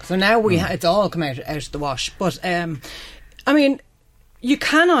long, so now it's all come out of the wash. But I mean, you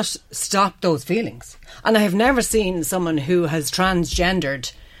cannot stop those feelings, and I have never seen someone who has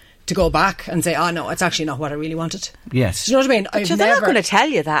transgendered to go back and say, oh no, it's actually not what I really wanted. Yes. Do you know what I mean? But they're not going to tell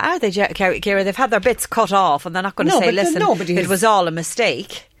you that, are they, Ciara? They've had their bits cut off and they're not going to say, listen, it was all a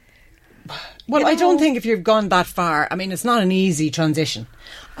mistake. Well, I don't think if you've gone that far, I mean, it's not an easy transition.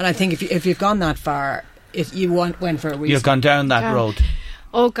 And I think if you've gone that far, you went for a reason. You've gone down that road.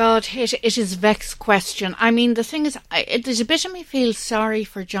 Oh God, it is a vexed question. I mean, the thing is, there's a bit of me feels sorry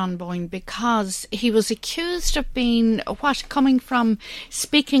for John Boyne because he was accused of being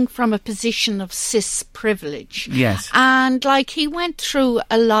speaking from a position of cis privilege. Yes. And he went through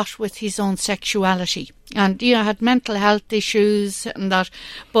a lot with his own sexuality. And, had mental health issues and that,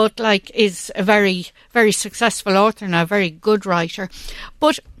 but is a very, very successful author now, a very good writer.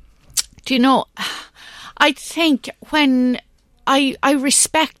 But, I think when I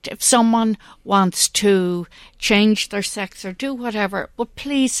respect if someone wants to change their sex or do whatever, but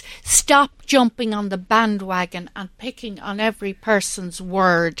please stop jumping on the bandwagon and picking on every person's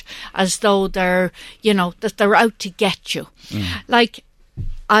word as though they're, that they're out to get you.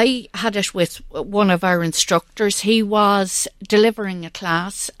 I had it with one of our instructors. He was delivering a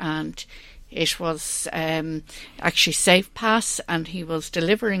class and it was actually Safe Pass, and he was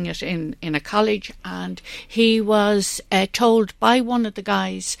delivering it in a college, and he was told by one of the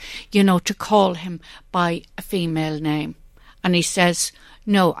guys, to call him by a female name. And he says,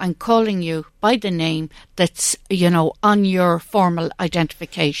 no, I'm calling you by the name that's, on your formal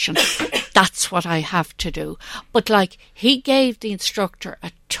identification. That's what I have to do. But he gave the instructor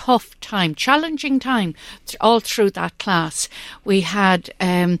a tough time, challenging time all through that class. We had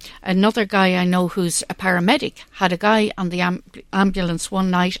another guy I know who's a paramedic, had a guy on the ambulance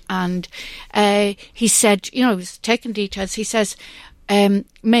one night, and he said, he was taking details. He says,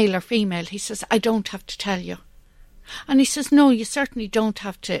 male or female? He says, I don't have to tell you. And he says, no, you certainly don't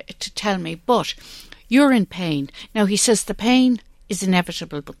have to tell me, but you're in pain. Now, he says the pain is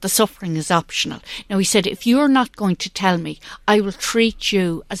inevitable, but the suffering is optional. Now, he said, if you're not going to tell me, I will treat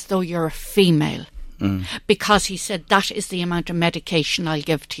you as though you're a female. Because he said that is the amount of medication I'll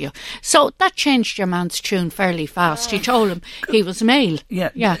give to you. So that changed your man's tune fairly fast. He told him he was male.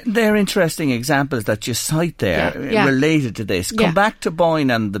 Yeah. They're interesting examples that you cite there related to this. Come back to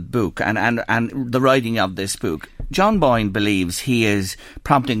Boyne and the book and the writing of this book. John Boyne believes he is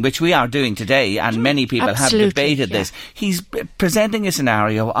prompting, which we are doing today, and many people have debated this. He's presenting a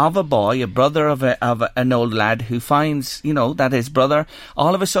scenario of a boy, a brother of an old lad who finds, that his brother,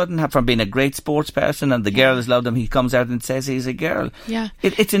 all of a sudden, from being a great sports person and the girls love him, he comes out and says he's a girl. Yeah.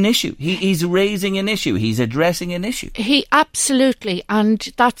 It's an issue. He's raising an issue. He's addressing an issue. He absolutely, and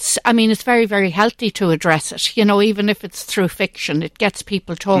that's, it's very, very healthy to address it, even if it's through fiction. It gets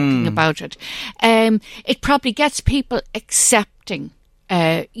people talking about it. It probably gets people accepting,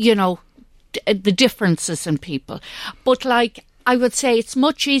 the differences in people. But I would say it's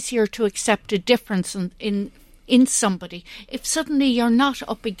much easier to accept a difference in somebody if suddenly you're not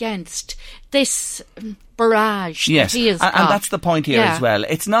up against this barrage that he has got. And that's the point here as well.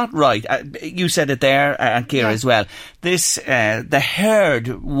 It's not right. You said it there, and Ciara as well. This, the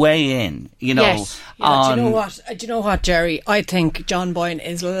herd weigh in, Yes. Do you know what, Jerry? I think John Boyne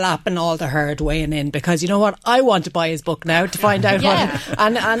is lapping all the herd weighing in, because you know what? I want to buy his book now to find out what.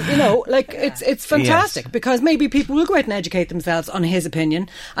 And it's fantastic because maybe people will go out and educate themselves on his opinion,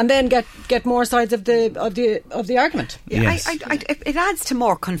 and then get more sides of the argument. Yes. It adds to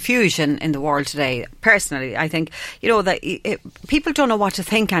more confusion in the world today. Personally, I think that people don't know what to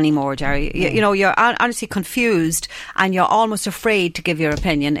think anymore, Jerry. You're honestly confused, and you're almost afraid to give your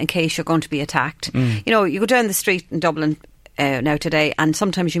opinion in case you're going to be attacked. You go down the street in Dublin now today, and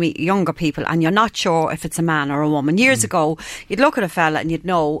sometimes you meet younger people and you're not sure if it's a man or a woman. Years ago, you'd look at a fella and you'd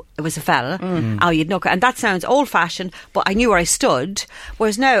know it was a fella. And that sounds old fashioned, but I knew where I stood.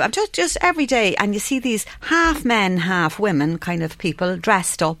 Whereas now, I'm just every day, and you see these half men, half women kind of people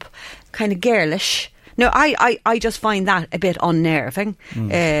dressed up, kind of girlish. No, I just find that a bit unnerving.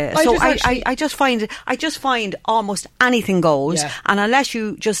 I just find almost anything goes, and unless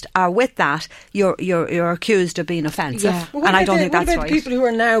you just are with that, you're accused of being offensive, and I don't think that's right. What about people who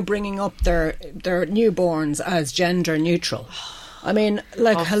are now bringing up their newborns as gender neutral?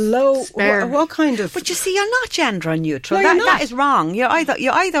 Hello, what kind of? But you see, you're not gender neutral. No, that is wrong. You're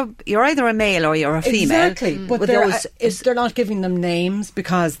either a male or you're a female. Exactly, but they're not giving them names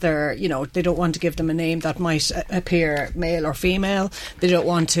because they're they don't want to give them a name that might appear male or female. They don't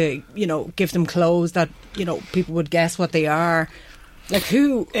want to give them clothes that people would guess what they are.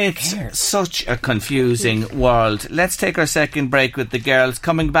 Who It's cares? Such a confusing world. Let's take our second break with the girls.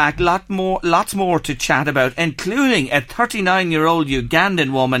 Coming back, lots more to chat about, including a 39-year-old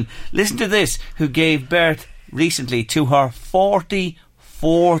Ugandan woman, listen to this, who gave birth recently to her 44th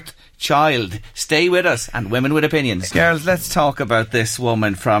 4th child. Stay with us, and Women with Opinions. Girls, let's talk about this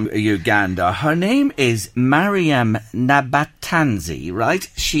woman from Uganda. Her name is Mariam Nabatanzi, right?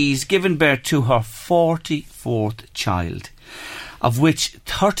 She's given birth to her 44th child, of which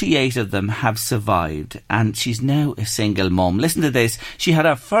 38 of them have survived, and she's now a single mum. Listen to this. She had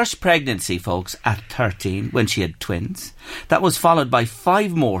her first pregnancy, folks, at 13 when she had twins. That was followed by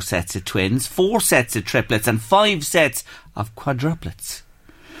 5 more sets of twins, 4 sets of triplets, and 5 sets of quadruplets.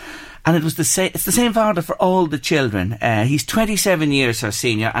 And it's the same father for all the children. He's 27 years her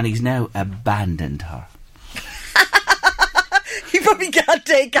senior, and he's now abandoned her. He probably can't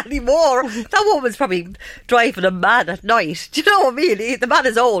take any more. That woman's probably driving him mad at night. Do you know what I mean? The man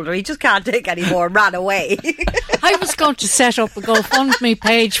is older. He just can't take any more and ran away. I was going to set up a GoFundMe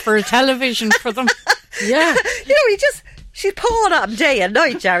page for a television for them. Yeah. You know, she's pawing at him day and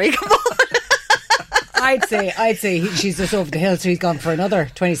night, Jerry. Come on. I'd say she's just over the hill, so he's gone for another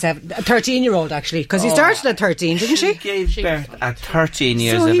 13-year-old actually, because he started at 13, didn't she? She gave birth at 13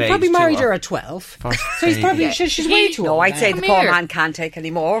 years so of age. So he probably married her at 12. So he's probably she's way too old. No, I'd say the poor man can't take any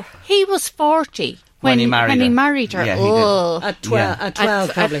more. He was 40 when he married her. Yeah, he did. At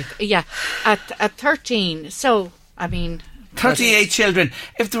 12 probably. At 13. So I mean, 38 children.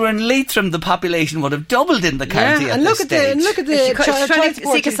 If they were in Leitrim, the population would have doubled in the county at this stage. Look at the child trying to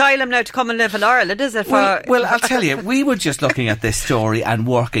seek asylum now to come and live in Ireland, is it? Well, I'll tell you, we were just looking at this story and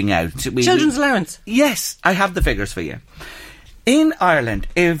working out. Children's allowance. Yes, I have the figures for you. In Ireland,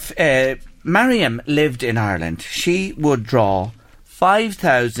 if Mariam lived in Ireland, she would draw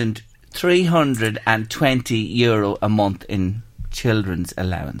 €5,320 a month in children's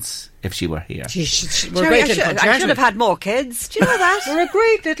allowance if she were here. I should have had more kids. Do you know that? We're a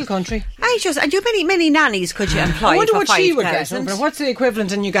great little country. And you many nannies could you employ? I wonder for what she would get. 5,000? What's the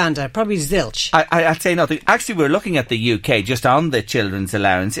equivalent in Uganda? Probably zilch. I'd say nothing. Actually, we're looking at the UK, just on the children's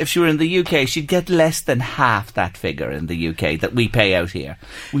allowance. If she were in the UK, she'd get less than half that figure in the UK that we pay out here.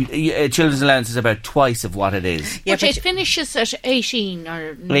 Children's allowance is about twice of what it is. Yeah, but it finishes at 18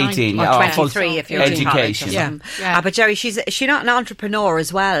 or 18, or 23 if you're education. In college. Yeah. But Jerry, she's not an entrepreneur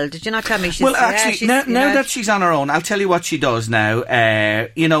as well. Did you not tell me? Actually, now that she's on her own, I'll tell you what she does now.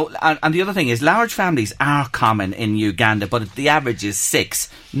 And the other thing is, large families are common in Uganda, but the average is 6,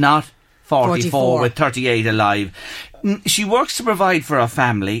 not 44 with 38 alive. She works to provide for her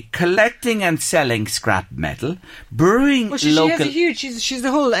family, collecting and selling scrap metal, brewing local... She has a huge... She's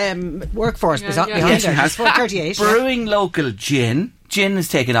the whole workforce behind her. She has 38. Brewing local gin. Gin is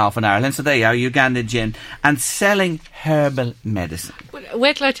taken off in Ireland, so there you are, Ugandan gin, and selling herbal medicine.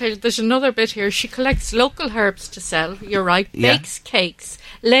 Wait till I tell you, there's another bit here. She collects local herbs to sell, you're right, bakes cakes,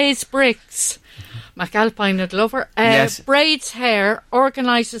 lays bricks, McAlpine would love her, braids hair,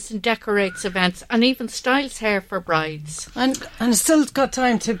 organises and decorates events, and even styles hair for brides. And still got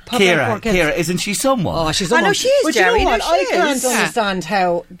time to pop out 4 kids. Kira, isn't she someone? Oh, she's someone. I know she is, but Jerry. You know what? I can't understand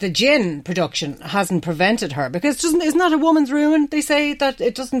how the gin production hasn't prevented her, because isn't that a woman's ruin? They say that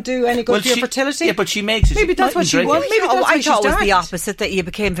it doesn't do any good for your fertility. Yeah, but she makes it. Maybe that's what she wants. Maybe that's I thought it was the opposite, that you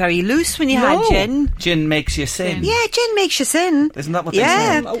became very loose when you had gin. Gin makes you sin. Yeah, gin makes you sin. Isn't that what they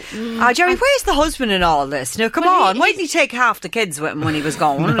say? Jerry, where's the husband in all this? Now, come on. Why didn't he take half the kids with him when he was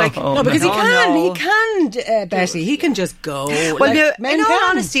going? No, because he can, Betty. He can just go. Well, in all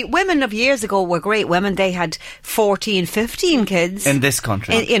honesty, women of years ago were great women. They had 14, 15 kids. In this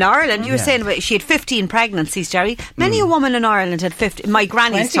country. In Ireland. You were saying about she had 15 pregnancies, Jerry. Many a woman in Ireland had 50. My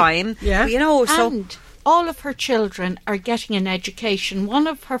granny's 20. Time. Yeah. You know, and all of her children are getting an education. One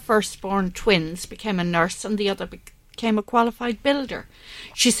of her firstborn twins became a nurse and the other became a qualified builder.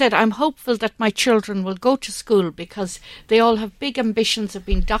 She said, I'm hopeful that my children will go to school because they all have big ambitions of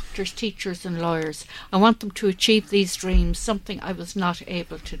being doctors, teachers and lawyers. I want them to achieve these dreams, something I was not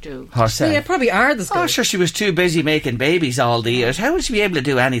able to do. Herself. Yeah, probably are the school. Oh, sure, she was too busy making babies all the years. How would she be able to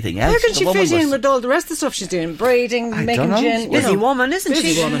do anything else? How can she fit in with all the rest of the stuff she's doing? Braiding, making gin. Busy woman, isn't she?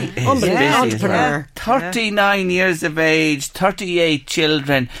 Busy woman. Unbelievable. Entrepreneur. 39 years of age, 38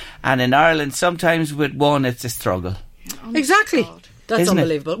 children, and in Ireland, sometimes with one, it's a struggle. Exactly. That's Isn't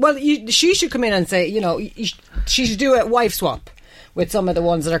unbelievable. Well, she should come in and say, she should do a wife swap with some of the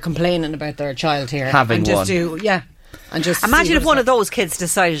ones that are complaining about their child here. Having and one. And just imagine if one of those kids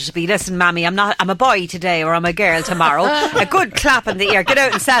decided to be, listen, Mammy, I'm a boy today or I'm a girl tomorrow. A good clap in the ear. Get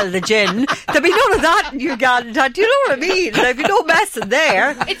out and sell the gin. There'd be none of that in Uganda. Do you know what I mean? There'd be no messing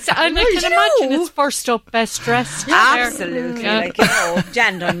there. I can imagine it's first up, best dressed. Absolutely.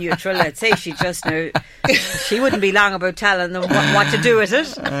 Gender neutral. Let's say she just knew. She wouldn't be long about telling them what to do with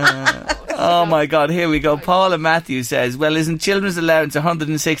it. Oh my God, here we go. Paula Matthews says, well, isn't children's allowance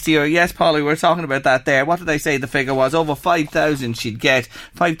 €160? Yes, Paula, we were talking about that there. What did I say the figure was? Over 5,000 she'd get,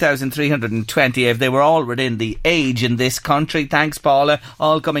 5,320 if they were all within the age in this country. Thanks, Paula.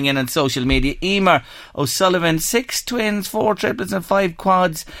 All coming in on social media. Emer O'Sullivan, 6 twins, 4 triplets and 5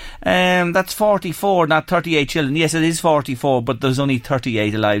 quads. That's 44, not 38 children. Yes, it is 44, but there's only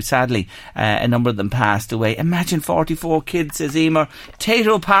 38 alive. Sadly, a number of them passed away. Imagine 44 kids, says Emer.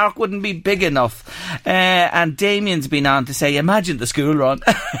 Tato Park wouldn't be big enough. And Damien's been on to say, imagine the school run.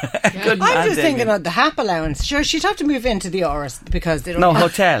 Good man, I'm just Damien. thinking of the HAP allowance. Sure, she'd have to move into the Oris because they don't No, have...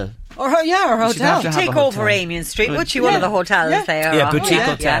 hotel. Or hotel. Take over Amiens Street, would she? One of the hotels there. Yeah, boutique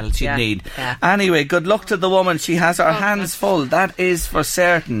hotel she'd need. Yeah. Anyway, good luck to the woman. She has her hands full. That is for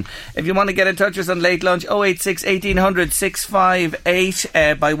certain. If you want to get in touch with us on Late Lunch, 086 1800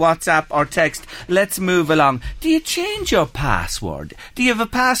 658 by WhatsApp or text. Let's move along. Do you change your password? Do you have a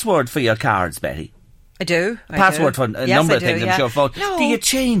password for your cards, Betty? I do. Password for a number of things, I'm sure. Phone. No. Do you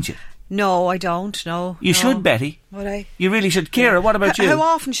change it? No, I don't. No. You should, Betty. Would I? You really should. Kira, what about you? How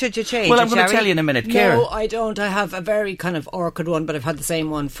often should you change? Well, I'm going to tell you in a minute. Kira. No, I don't. I have a very kind of awkward one, but I've had the same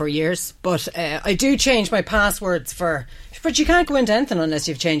one for years. But I do change my passwords for... But you can't go into anything unless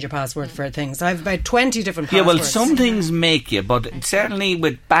you've changed your password for things. I have about 20 different passwords. Yeah, well, some things make you, but certainly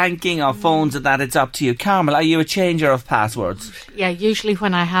with banking or phones and that, it's up to you. Carmel, are you a changer of passwords? Yeah, usually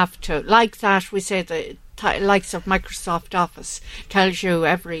when I have to. Like that, we say the likes of Microsoft Office tells you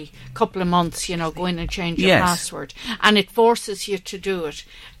every couple of months, go in and change your password. And it forces you to do it.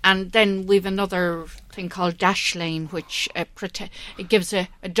 And then we've another thing called Dashlane, which it gives a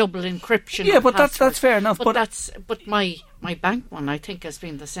double encryption. Yeah, but that's fair enough. But my bank one, I think, has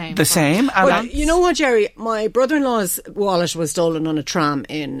been the same. The same? Well, you know what, Jerry? My brother-in-law's wallet was stolen on a tram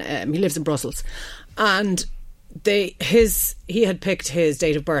in... he lives in Brussels. And he had picked his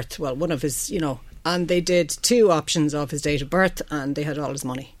date of birth. Well, one of his, and they did 2 options of his date of birth and they had all his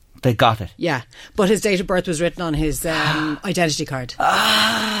money. They got it? Yeah. But his date of birth was written on his identity card.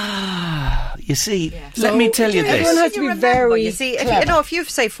 You see, let me tell you this. Everyone has to be very clever. If you've,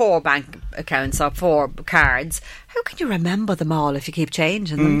 say, 4 bank accounts or 4 cards, how can you remember them all if you keep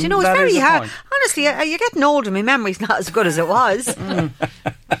changing them? Do you know, it's very hard. Honestly, you're getting older. My memory's not as good as it was.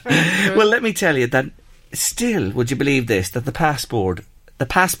 Well, let me tell you that still, would you believe this, that the passport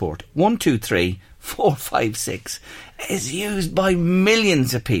 123456 is used by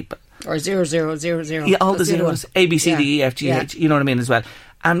millions of people. Or 0000. Yeah, all the zeros. A, B, C, D, E, F, G, H. You know what I mean as well.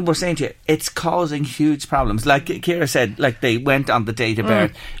 And we're saying to you, it's causing huge problems. Like Kira said, like they went on the date of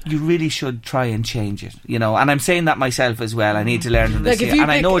birth. You really should try and change it, And I'm saying that myself as well. I need to learn from this here.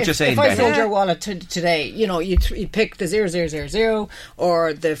 And I know what you're saying, If I sold your wallet today, you pick the 0000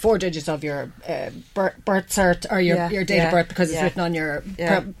 or the 4 digits of your birth cert or your date of birth because it's written on your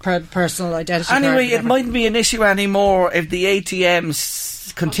personal identity card. Anyway, it mightn't be an issue anymore if the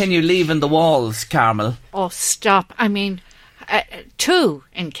ATMs continue leaving the walls, Carmel. Oh, stop. I mean... 2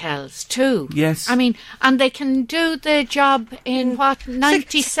 in Kells, 2. Yes. I mean, and they can do the job in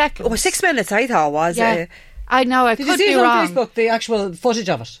 90 seconds. Oh, 6 minutes, I thought was. Yeah. I know, Did you see it on Facebook, the actual footage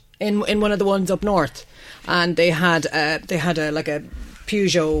of it in one of the ones up north? And they had a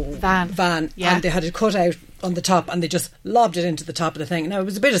Peugeot van and they had it cut out on the top and they just lobbed it into the top of the thing. Now, it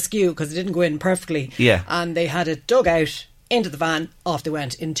was a bit askew because it didn't go in perfectly. Yeah. And they had it dug out into the van, off they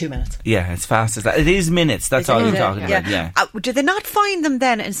went in 2 minutes. Yeah, as fast as that. It is minutes, that's all you're talking about. Yeah. Did they not find them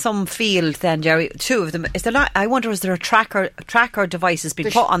then in some field then, Jerry? 2 of them. Is there not, I wonder, is there a tracker devices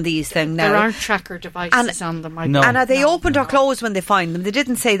being put on these things now? There aren't tracker devices on them. No. And are they opened or closed when they find them? They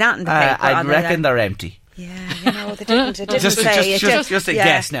didn't say that in the paper. I reckon they're empty. Yeah, they didn't say. Just a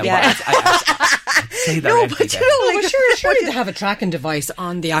guess now. Yeah. Say they're empty. But surely they have a tracking device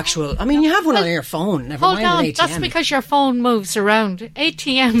on the actual... I mean, you have one on your phone, never mind an ATM. That's because your phone moves around.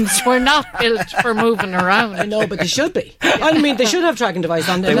 ATMs were not built for moving around. I know, but they should be. I mean, they should have tracking device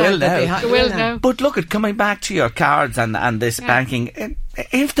on them. They will now. They will now. But look, coming back to your cards and this banking...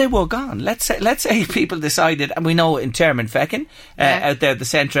 If they were gone, let's say people decided, and we know in Termon Feckin out there, the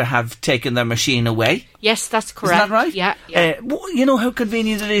Centre have taken their machine away. Yes, that's correct. Is that right? Yeah. You know how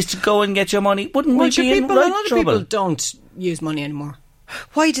convenient it is to go and get your money. Wouldn't we be in right trouble? A lot of people don't use money anymore.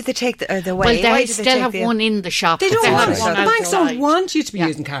 Why did they take the way? Well, they still have one in the shop. They don't want one the banks don't want you to be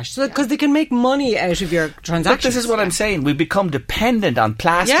using cash because they can make money out of your transactions. But this is what I'm saying. We've become dependent on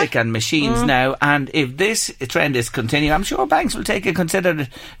plastic and machines now, and if this trend is continuing, I'm sure banks will take a considered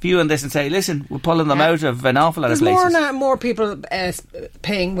view on this and say, listen, we're pulling them out of an awful lot of places. There's more people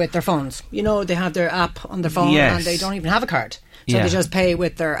paying with their phones. They have their app on their phone and they don't even have a card. So Yeah. they just pay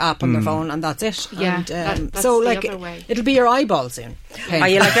with their app on their phone, and that's it. Yeah, and, that's so the like other way. it'll be your eyeball soon. Are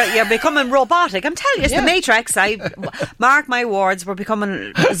you you're becoming robotic? I'm telling you, it's Yeah. the Matrix. Mark my words, we're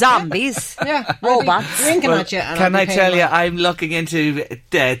becoming zombies. Yeah, robots. Winking Well, at you. And can I'll I be tell paying you, well. I'm looking into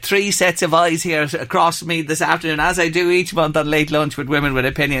 3 sets of eyes here across me this afternoon, as I do each month on Late Lunch with Women with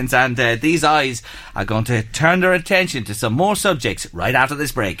Opinions, and these eyes are going to turn their attention to some more subjects right after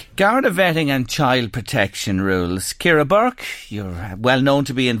this break. Garda vetting and child protection rules. Ciara Burke, you're well known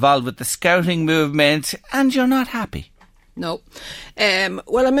to be involved with the scouting movement, and you're not happy. No.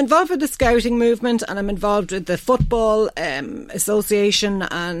 Well, I'm involved with the scouting movement, and I'm involved with the football association,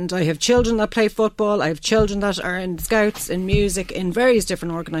 and I have children that play football. I have children that are in scouts, in music, in various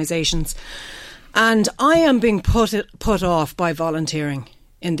different organisations. And I am being put off by volunteering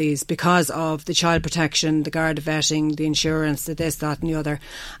in these because of the child protection, the Garda vetting, the insurance, the this, that and the other.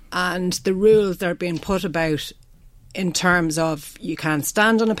 And the rules that are being put about in terms of you can't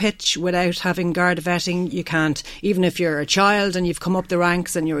stand on a pitch without having Garda vetting. You can't, even if you're a child and you've come up the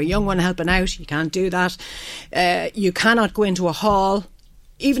ranks and you're a young one helping out, you can't do that. You cannot go into a hall,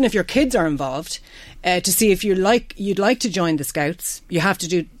 even if your kids are involved, to see if you'd like to join the Scouts. You have to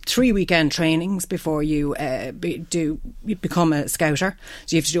do 3 weekend trainings before you become a Scouter.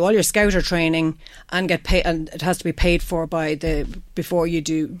 So you have to do all your Scouter training and get paid, and it has to be paid for by before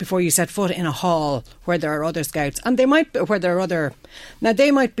you set foot in a hall where there are other Scouts, and they might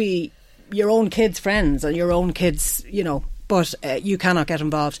be your own kids' friends and your own kids, but you cannot get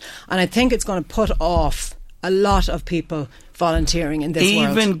involved. And I think it's going to put off a lot of people volunteering in this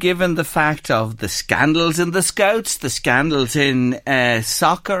world. Even given the fact of the scandals in the Scouts, the scandals in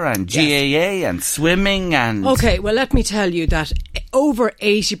soccer and GAA and swimming and... Okay, well, let me tell you that over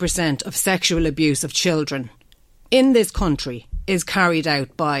 80% of sexual abuse of children in this country is carried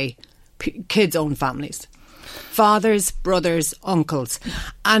out by kids' own families. Fathers, brothers, uncles.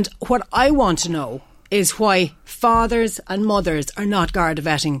 And what I want to know is why fathers and mothers are not Garda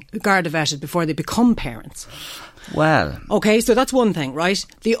vetted before they become parents. Well... Okay, so that's one thing, right?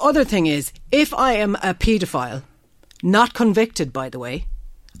 The other thing is, if I am a paedophile, not convicted, by the way,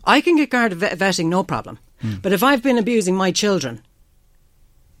 I can get Garda vetting, no problem. But if I've been abusing my children,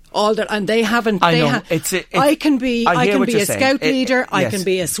 and they haven't... I can be a scout leader, I can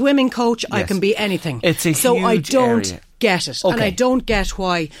be a swimming coach, I can be anything. It's a so huge I don't area. get it. Okay. And I don't get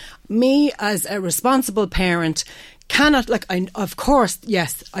why me as a responsible parent cannot, of course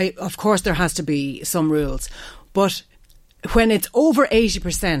there has to be some rules, but when it's over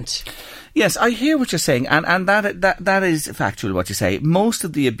 80%... Yes, I hear what you're saying, and that is factual what you say. Most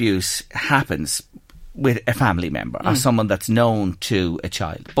of the abuse happens with a family member or someone that's known to a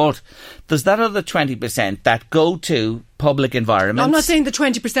child. But there's that other 20% that go to public environments. I'm not saying the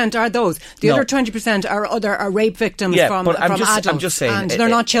 20% are those. The other 20% are rape victims from adults. I'm just saying, and they're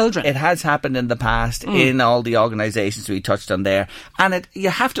not children. It has happened in the past in all the organisations we touched on there. And you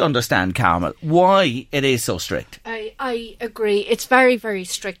have to understand, Carmel, why it is so strict. I agree. It's very, very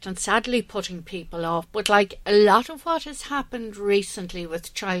strict and sadly putting people off. But a lot of what has happened recently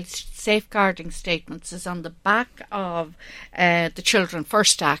with child safeguarding statements is on the back of the Children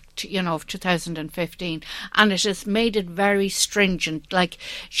First Act, of 2015. And it has made it very stringent.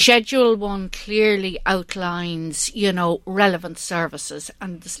 Schedule 1 clearly outlines, relevant services,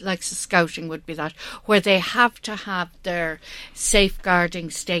 and scouting would be that, where they have to have their safeguarding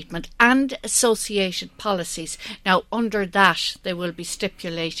statement and associated policies. Now, under that, they will be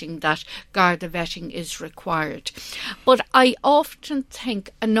stipulating that Garda vetting is required. But I often think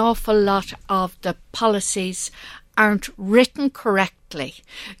an awful lot of the policies aren't written correctly.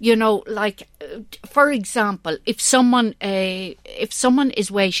 For example, if someone is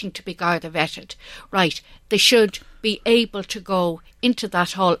waiting to be Garda vetted, right, they should be able to go into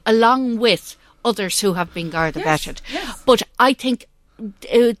that hall along with others who have been Garda vetted. Yes. But I think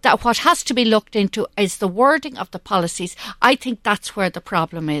that what has to be looked into is the wording of the policies. I think that's where the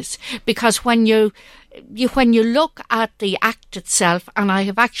problem is, because when you look at the Act itself, and I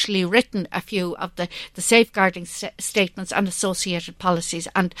have actually written a few of the safeguarding statements and associated policies,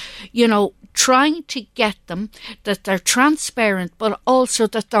 and, trying to get them that they're transparent, but also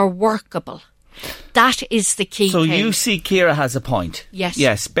that they're workable. That is the key thing. So you see Ciara has a point. Yes.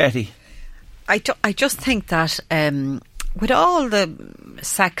 Yes, Betty. I just think that... with all the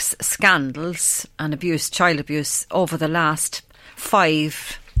sex scandals and child abuse over the last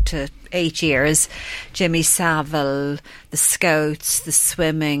 5 to 8 years, Jimmy Savile, the Scouts, the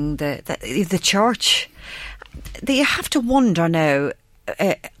swimming, the church, you have to wonder now,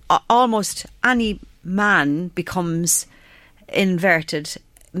 almost any man becomes, inverted,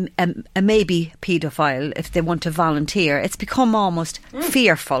 a maybe paedophile if they want to volunteer. It's become almost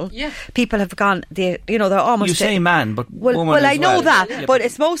fearful. Yeah. People have gone, they're almost... You say man, but woman well, as I know well. that, Yeah, but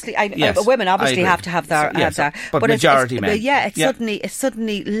it's mostly... women obviously have to have their... but majority it's, men. Yeah, it's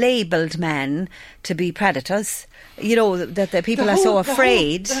suddenly labelled men to be predators. You know, that the people are so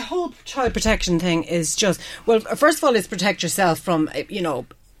afraid. The whole child protection thing is just... Well, first of all, it's protect yourself from,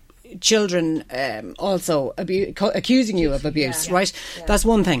 children also accusing you of abuse, right? Yeah. That's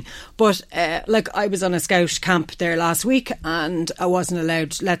one thing. But I was on a scout camp there last week, and I wasn't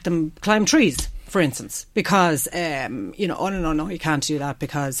allowed to let them climb trees, for instance, because no, you can't do that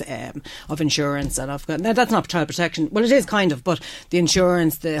because of insurance and of... Now, that's not child protection. Well, it is kind of, but the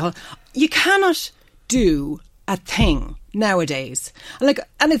insurance, you cannot do a thing nowadays.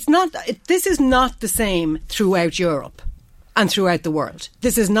 And it's not... This is not the same throughout Europe and throughout the world.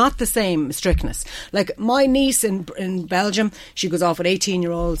 This is not the same strictness. Like my niece in Belgium, she goes off with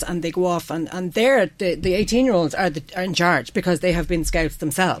 18-year-olds and they go off and they're the 18-year-olds are in charge because they have been scouts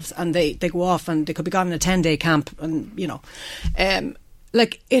themselves, and they go off and they could be gone in a 10-day camp, and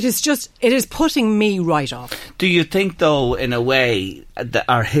it is putting me right off. Do you think, though, in a way, that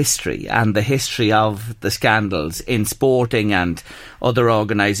our history and the history of the scandals in sporting and other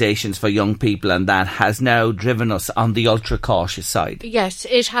organisations for young people and that has now driven us on the ultra cautious side? Yes,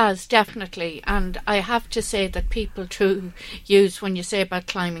 it has, definitely. And I have to say that people too use, when you say about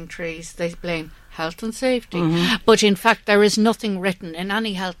climbing trees, they blame health and safety. Mm-hmm. But in fact, there is nothing written in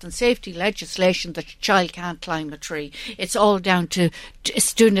any health and safety legislation that your child can't climb a tree. It's all down to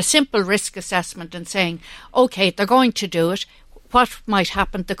doing a simple risk assessment and saying, OK, they're going to do it. What might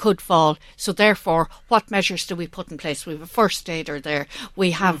happen? They could fall. So therefore, what measures do we put in place? We have a first aider there.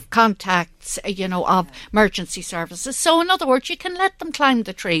 We have contacts, of emergency services. So in other words, you can let them climb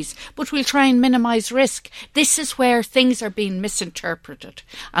the trees, but we'll try and minimise risk. This is where things are being misinterpreted,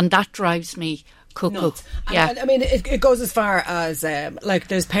 and that drives me cuckoo. No. Yeah. I mean, it goes as far as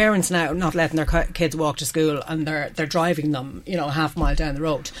there's parents now not letting their kids walk to school, and they're driving them, a half mile down the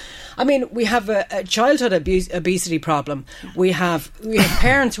road. I mean, we have a childhood obesity problem. We have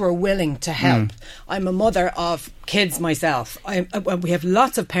parents who are willing to help. I'm a mother of kids myself. We have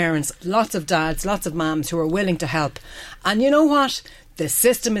lots of parents, lots of dads, lots of mums who are willing to help. And you know what? The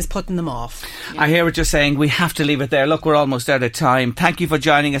system is putting them off. I hear what you're saying. We have to leave it there. Look, we're almost out of time. Thank you for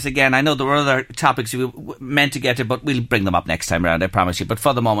joining us again. I know there were other topics we meant to get to, but we'll bring them up next time around, I promise you. But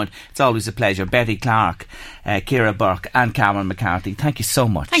for the moment, it's always a pleasure. Betty Clark, Ciara Burke and Cameron McCarthy, thank you so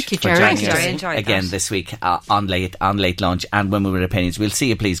much for joining us again this week on Late Lunch and Women with Opinions. We'll see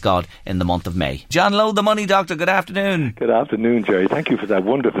you, please God, in the month of May. John Lowe, the Money Doctor, good afternoon. Good afternoon, Jerry. Thank you for that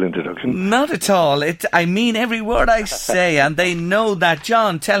wonderful introduction. Not at all. I mean every word I say, and they know that.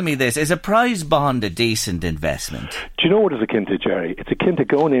 John, tell me this. Is a prize bond a decent investment? Do you know what it's akin to, Jerry? It's akin to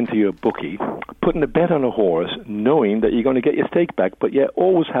going into your bookie, putting a bet on a horse, knowing that you're going to get your stake back, but yet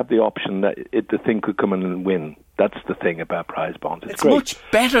always have the option that the thing could come in and win. That's the thing about prize bonds. It's great. Much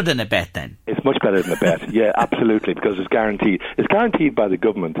better than a bet, then. It's much better than a bet. Yeah, absolutely, because it's guaranteed. It's guaranteed by the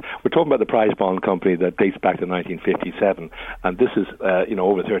government. We're talking about the prize bond company that dates back to 1957, and this is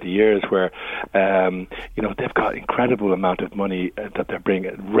over 30 years where they've got incredible amount of money that they're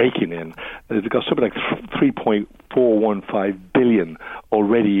raking in. They've got something like 3.415 billion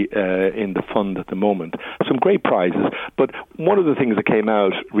already in the fund at the moment. Some great prizes, but one of the things that came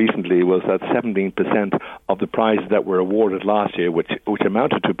out recently was that 17% of the prizes that were awarded last year, which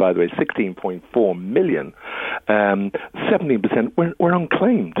amounted to, by the way, 16.4 million, 17% were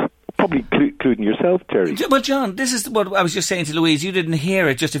unclaimed. Probably including yourself, Terry. Well, John, this is what I was just saying to Louise. You didn't hear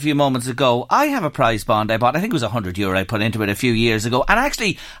it just a few moments ago. I have a prize bond I bought. I think it was €100 I put into it a few years ago. And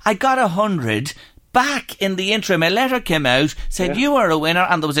actually, I got 100 back in the interim. A letter came out, said you are a winner,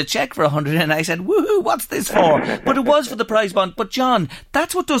 and there was a cheque for 100, and I said, woohoo, what's this for? But it was for the prize bond. But John,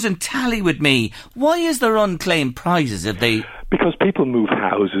 that's what doesn't tally with me. Why is there unclaimed prizes if they... Because people move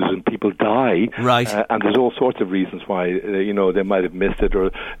houses and people die, right? And there's all sorts of reasons why they might have missed it,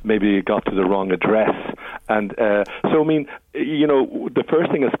 or maybe it got to the wrong address. And so, I mean, the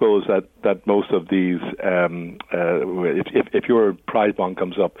first thing I suppose that most of these, if your prize bond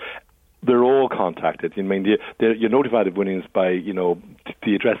comes up, they're all contacted. I mean, you're notified of winnings by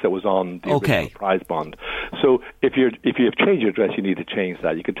the address that was on the original prize bond. So if you've changed your address, you need to change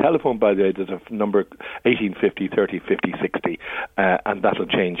that. You can telephone, by the way, there's a number 1850 30 50 60, and that'll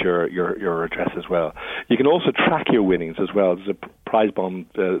change your address as well. You can also track your winnings as well. There's a prize bond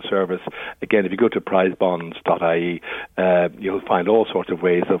service. Again, if you go to prizebonds.ie, you'll find all sorts of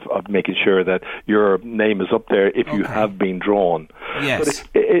ways of making sure that your name is up there if you have been drawn. Yes.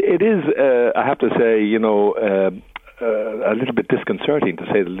 But it is, I have to say, a little bit disconcerting, to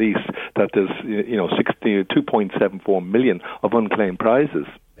say the least, that there's 2.74 million of unclaimed prizes.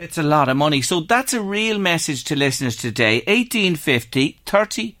 It's a lot of money. So that's a real message to listeners today. 1850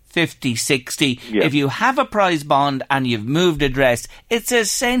 30 50 60. Yes. If you have a prize bond and you've moved address, it's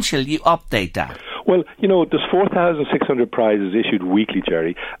essential you update that. Well, there's 4,600 prizes issued weekly,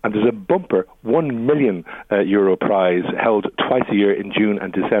 Jerry, and there's a bumper €1 million euro prize held twice a year in June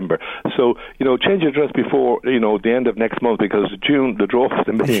and December. So, change your address before, the end of next month, because June, the draw for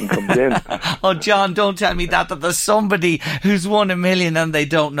the million comes in. Oh, John, don't tell me that there's somebody who's won $1 million and they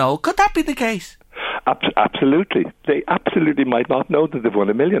don't know. Could that be the case? Absolutely. They absolutely might not know that they've won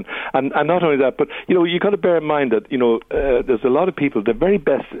 $1 million. And not only that, but, you've got to bear in mind that, there's a lot of people, the very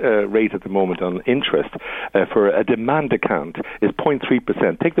best rate at the moment on interest for a demand account is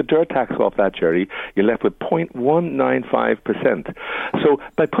 0.3%. Take the dirt tax off that, Jerry, you're left with 0.195%. So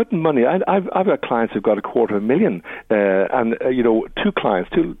by putting money, I've got clients who've got $250,000, and, two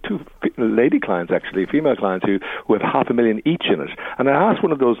clients, two lady clients actually, female clients who have $500,000 each in it. And I asked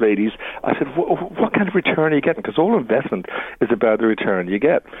one of those ladies, I said, what kind of return are you getting? Because all investment is about the return you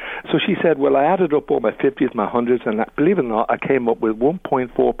get. So she said, well, I added up all my 50s, my 100s, and believe it or not, I came up with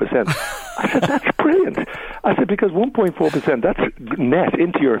 1.4%. I said, that's brilliant. I said, because 1.4%, that's net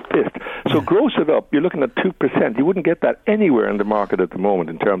into your fist. So gross it up, you're looking at 2%. You wouldn't get that anywhere in the market at the moment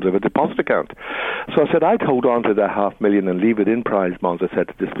in terms of a deposit account. So I said, I'd hold on to that $500,000 and leave it in prize bonds, I said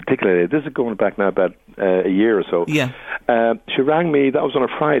to this particular lady. This is going back now about a year or so. Yeah. She rang me, that was on a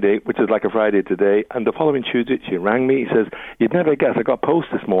Friday, which is like a Friday today, and the following Tuesday she rang me. She says, you'd never guess, I got post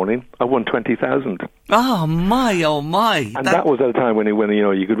this morning, I won 20,000. Oh my. And that was at a time when you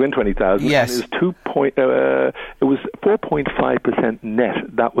could win 20,000. Yes. And it was 4.5% net.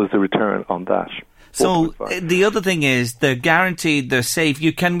 That was the return on that. So the other thing is, they're guaranteed, they're safe,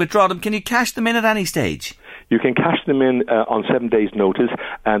 you can withdraw them. Can you cash them in at any stage? You can cash them in on 7 days' notice,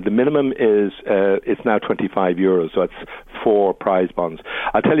 and the minimum is it's now €25, so it's 4 prize bonds.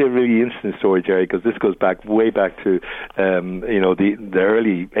 I'll tell you a really interesting story, Jerry, because this goes way back to the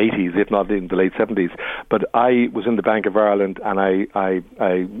early 80s, if not in the late 70s. But I was in the Bank of Ireland, and I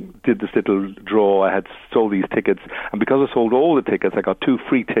did this little draw. I had sold these tickets, and because I sold all the tickets, I got 2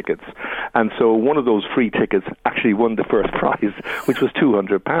 free tickets. And so one of those free tickets actually won the first prize, which was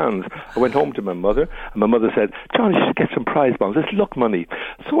 £200. I went home to my mother, and my mother said, John, you should get some prize bonds. It's luck money.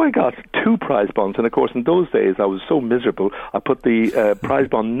 So I got 2 prize bonds, and of course in those days I was so miserable, I put the prize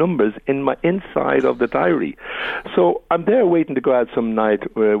bond numbers in my inside of the diary. So I'm there waiting to go out some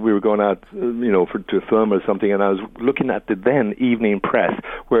night. We were going out, to a film or something, and I was looking at the then evening press,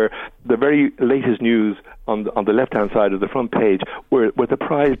 where the very latest news on the left-hand side of the front page were the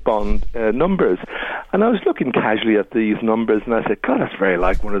prize bond numbers. And I was looking casually at these numbers, and I said, God, that's very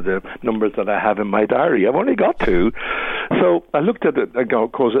like one of the numbers that I have in my diary. I've only got 2. So I looked at it,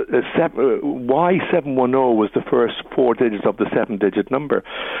 of course, Y710 was the first 4 digits of the 7-digit number.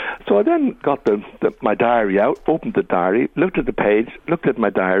 So I then got my diary out, opened the diary, looked at the page, looked at my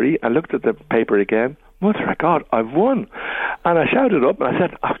diary, and looked at the paper again. Mother of God, I've won. And I shouted up, and I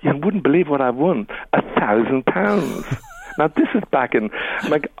said, you wouldn't believe what I've won, £1,000. Now, this is back in,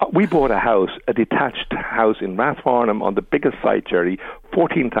 we bought a house, a detached house in Rathfarnham on the biggest site, Jerry,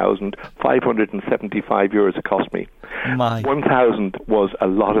 €14,575 it cost me. 1,000 was a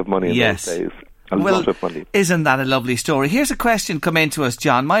lot of money in those days. A lot of money. Isn't that a lovely story? Here's a question come in to us,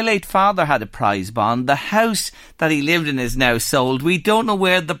 John. My late father had a prize bond. The house that he lived in is now sold. We don't know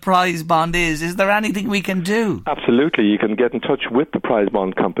where the prize bond is. Is there anything we can do? Absolutely. You can get in touch with the prize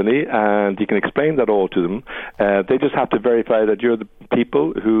bond company and you can explain that all to them. They just have to verify that you're the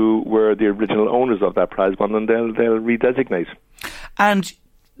people who were the original owners of that prize bond, and they'll redesignate. And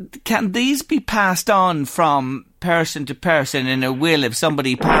can these be passed on from person to person in a will if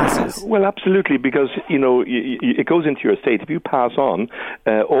somebody passes? Well, absolutely, because it goes into your estate. If you pass on,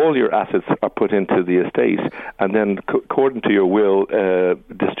 all your assets are put into the estate, and then according to your will,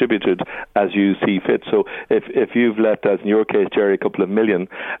 distributed as you see fit. So if you've left, as in your case, Jerry, a couple of million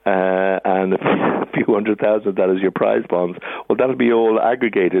and a few 100,000, that is your prize bonds, well, that'll be all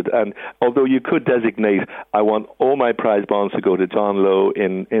aggregated. And although you could designate, I want all my prize bonds to go to John Lowe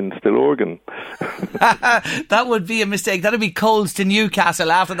in Stillorgan. That would be a mistake. That'd be Coles to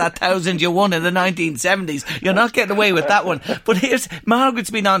Newcastle after that 1,000 you won in the 1970s. You're not getting away with that one. But here's, Margaret's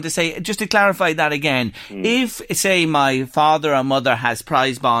been on to say, just to clarify that again, if, say, my father or mother has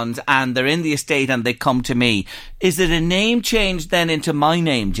prize bonds and they're in the estate and they come to me, is it a name change then into my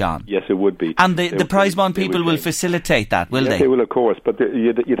name, John? Yes, it would be. And the prize bond people will facilitate that, will they? Yes, they will, of course. But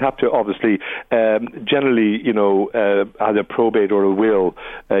you'd have to, obviously, generally, either probate or a will.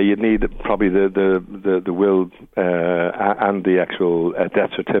 You'd need probably the will and the actual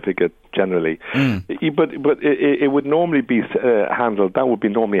death certificate generally. But it would normally be handled. That would be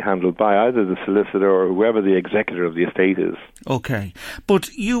normally handled by either the solicitor or whoever the executor of the estate is. Okay, but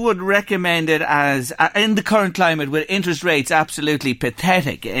you would recommend it as in the current climate with interest rates absolutely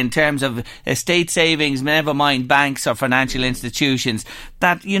pathetic in terms of estate savings, never mind banks or financial institutions,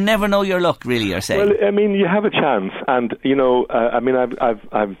 that you never know your luck, really, you're saying? Well, I mean, you have a chance, and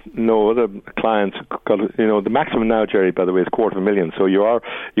I've no other clients got, the maximum now, Jerry, by the way, is $250,000. So you're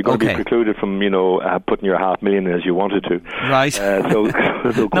going to be precluded from putting your $500,000 as you wanted to. Right. So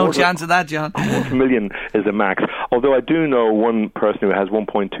no chance of that, John. $250,000 is the max. Although I do know one person who has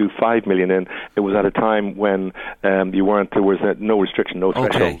 $1.25 million in. It was at a time when there was no restriction, no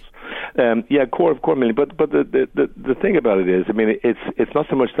thresholds. $250,000. But the thing about it is, I mean, it's not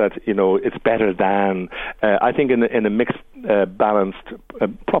so much that it's better than. I think in a mixed,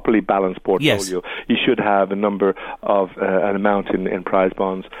 properly balanced portfolio, you should have a number of an amount in prize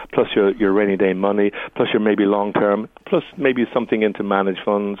bonds, plus your rainy day money, plus your maybe long term, plus maybe something into managed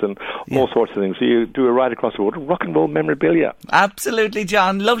funds and all sorts of things. So you do it right across the board. Rock and roll memorabilia. Absolutely,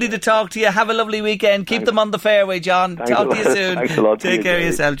 John. Lovely to talk to you. Have a lovely weekend. Keep them on the fairway, John. Talk to you soon. Thanks a lot. Take care of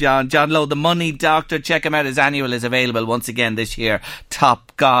yourself, John. John Lowe, the Money Doctor. Check him out. His annual is available once again this year.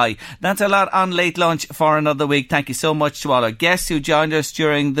 Top guy. That's a lot on Late Lunch for another week. Thank you so much to all our guests who joined us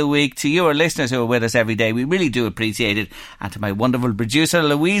during the week, to you, our listeners who are with us every day. We really do appreciate it. And to my wonderful producer,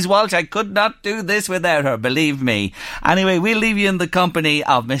 Louise Walsh. I could not do this without her, believe me. Anyway, we'll leave you in the company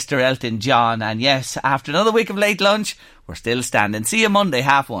of Mr. Elton John. And yes, after another week of Late Lunch, we're still standing. See you Monday,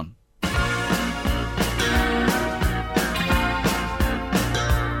 1:30.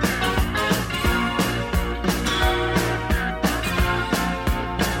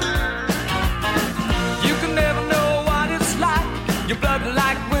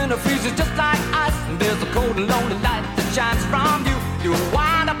 Freezes just like ice, and there's a cold and lonely light that shines from you. You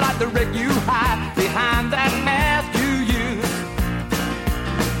wind up like the wreck you hide behind that mask you use.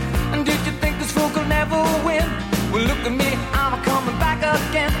 And did you think this fool could never win? Well, look at me, I'm coming back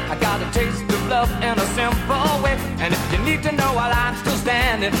again. I got a taste of love in a simple way. And if you need to know while I'm still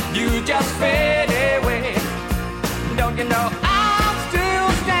standing, you just fade away. Don't you know I'm still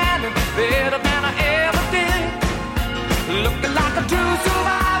standing better than I ever did? Looking like a true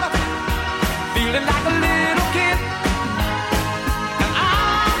survivor, feeling like a little kid. And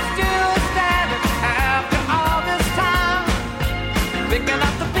I'm still standing after all this time, picking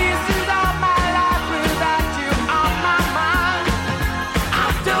up the pieces of my life without you on my mind.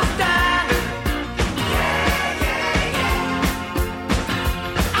 I'm still standing. Yeah, yeah, yeah.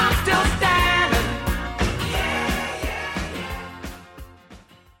 I'm still standing.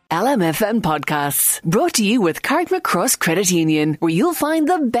 LMFM Podcasts, brought to you with Carrickmacross Credit Union, where you'll find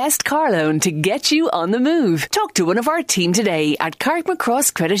the best car loan to get you on the move. Talk to one of our team today at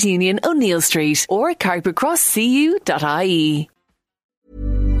Carrickmacross Credit Union, O'Neill Street, or carrickmacrosscu.ie.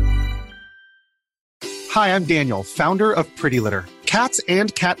 Hi, I'm Daniel, founder of Pretty Litter. Cats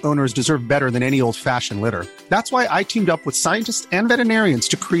and cat owners deserve better than any old-fashioned litter. That's why I teamed up with scientists and veterinarians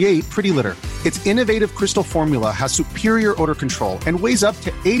to create Pretty Litter. Its innovative crystal formula has superior odor control and weighs up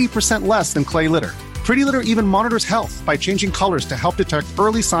to 80% less than clay litter. Pretty Litter even monitors health by changing colors to help detect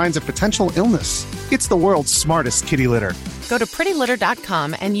early signs of potential illness. It's the world's smartest kitty litter. Go to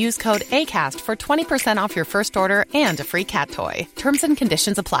prettylitter.com and use code ACAST for 20% off your first order and a free cat toy. Terms and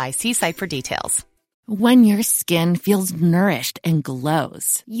conditions apply. See site for details. When your skin feels nourished and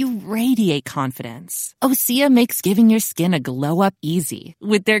glows, you radiate confidence. Osea makes giving your skin a glow up easy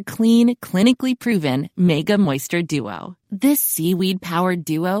with their clean, clinically proven Mega Moisture Duo. This seaweed-powered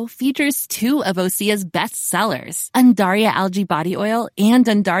duo features two of Osea's best sellers, Undaria Algae Body Oil and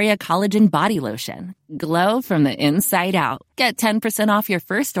Undaria Collagen Body Lotion. Glow from the inside out. Get 10% off your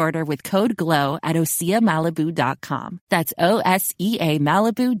first order with code GLOW at OseaMalibu.com. That's OSEA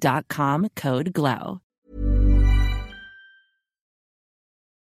Malibu.com, code GLOW.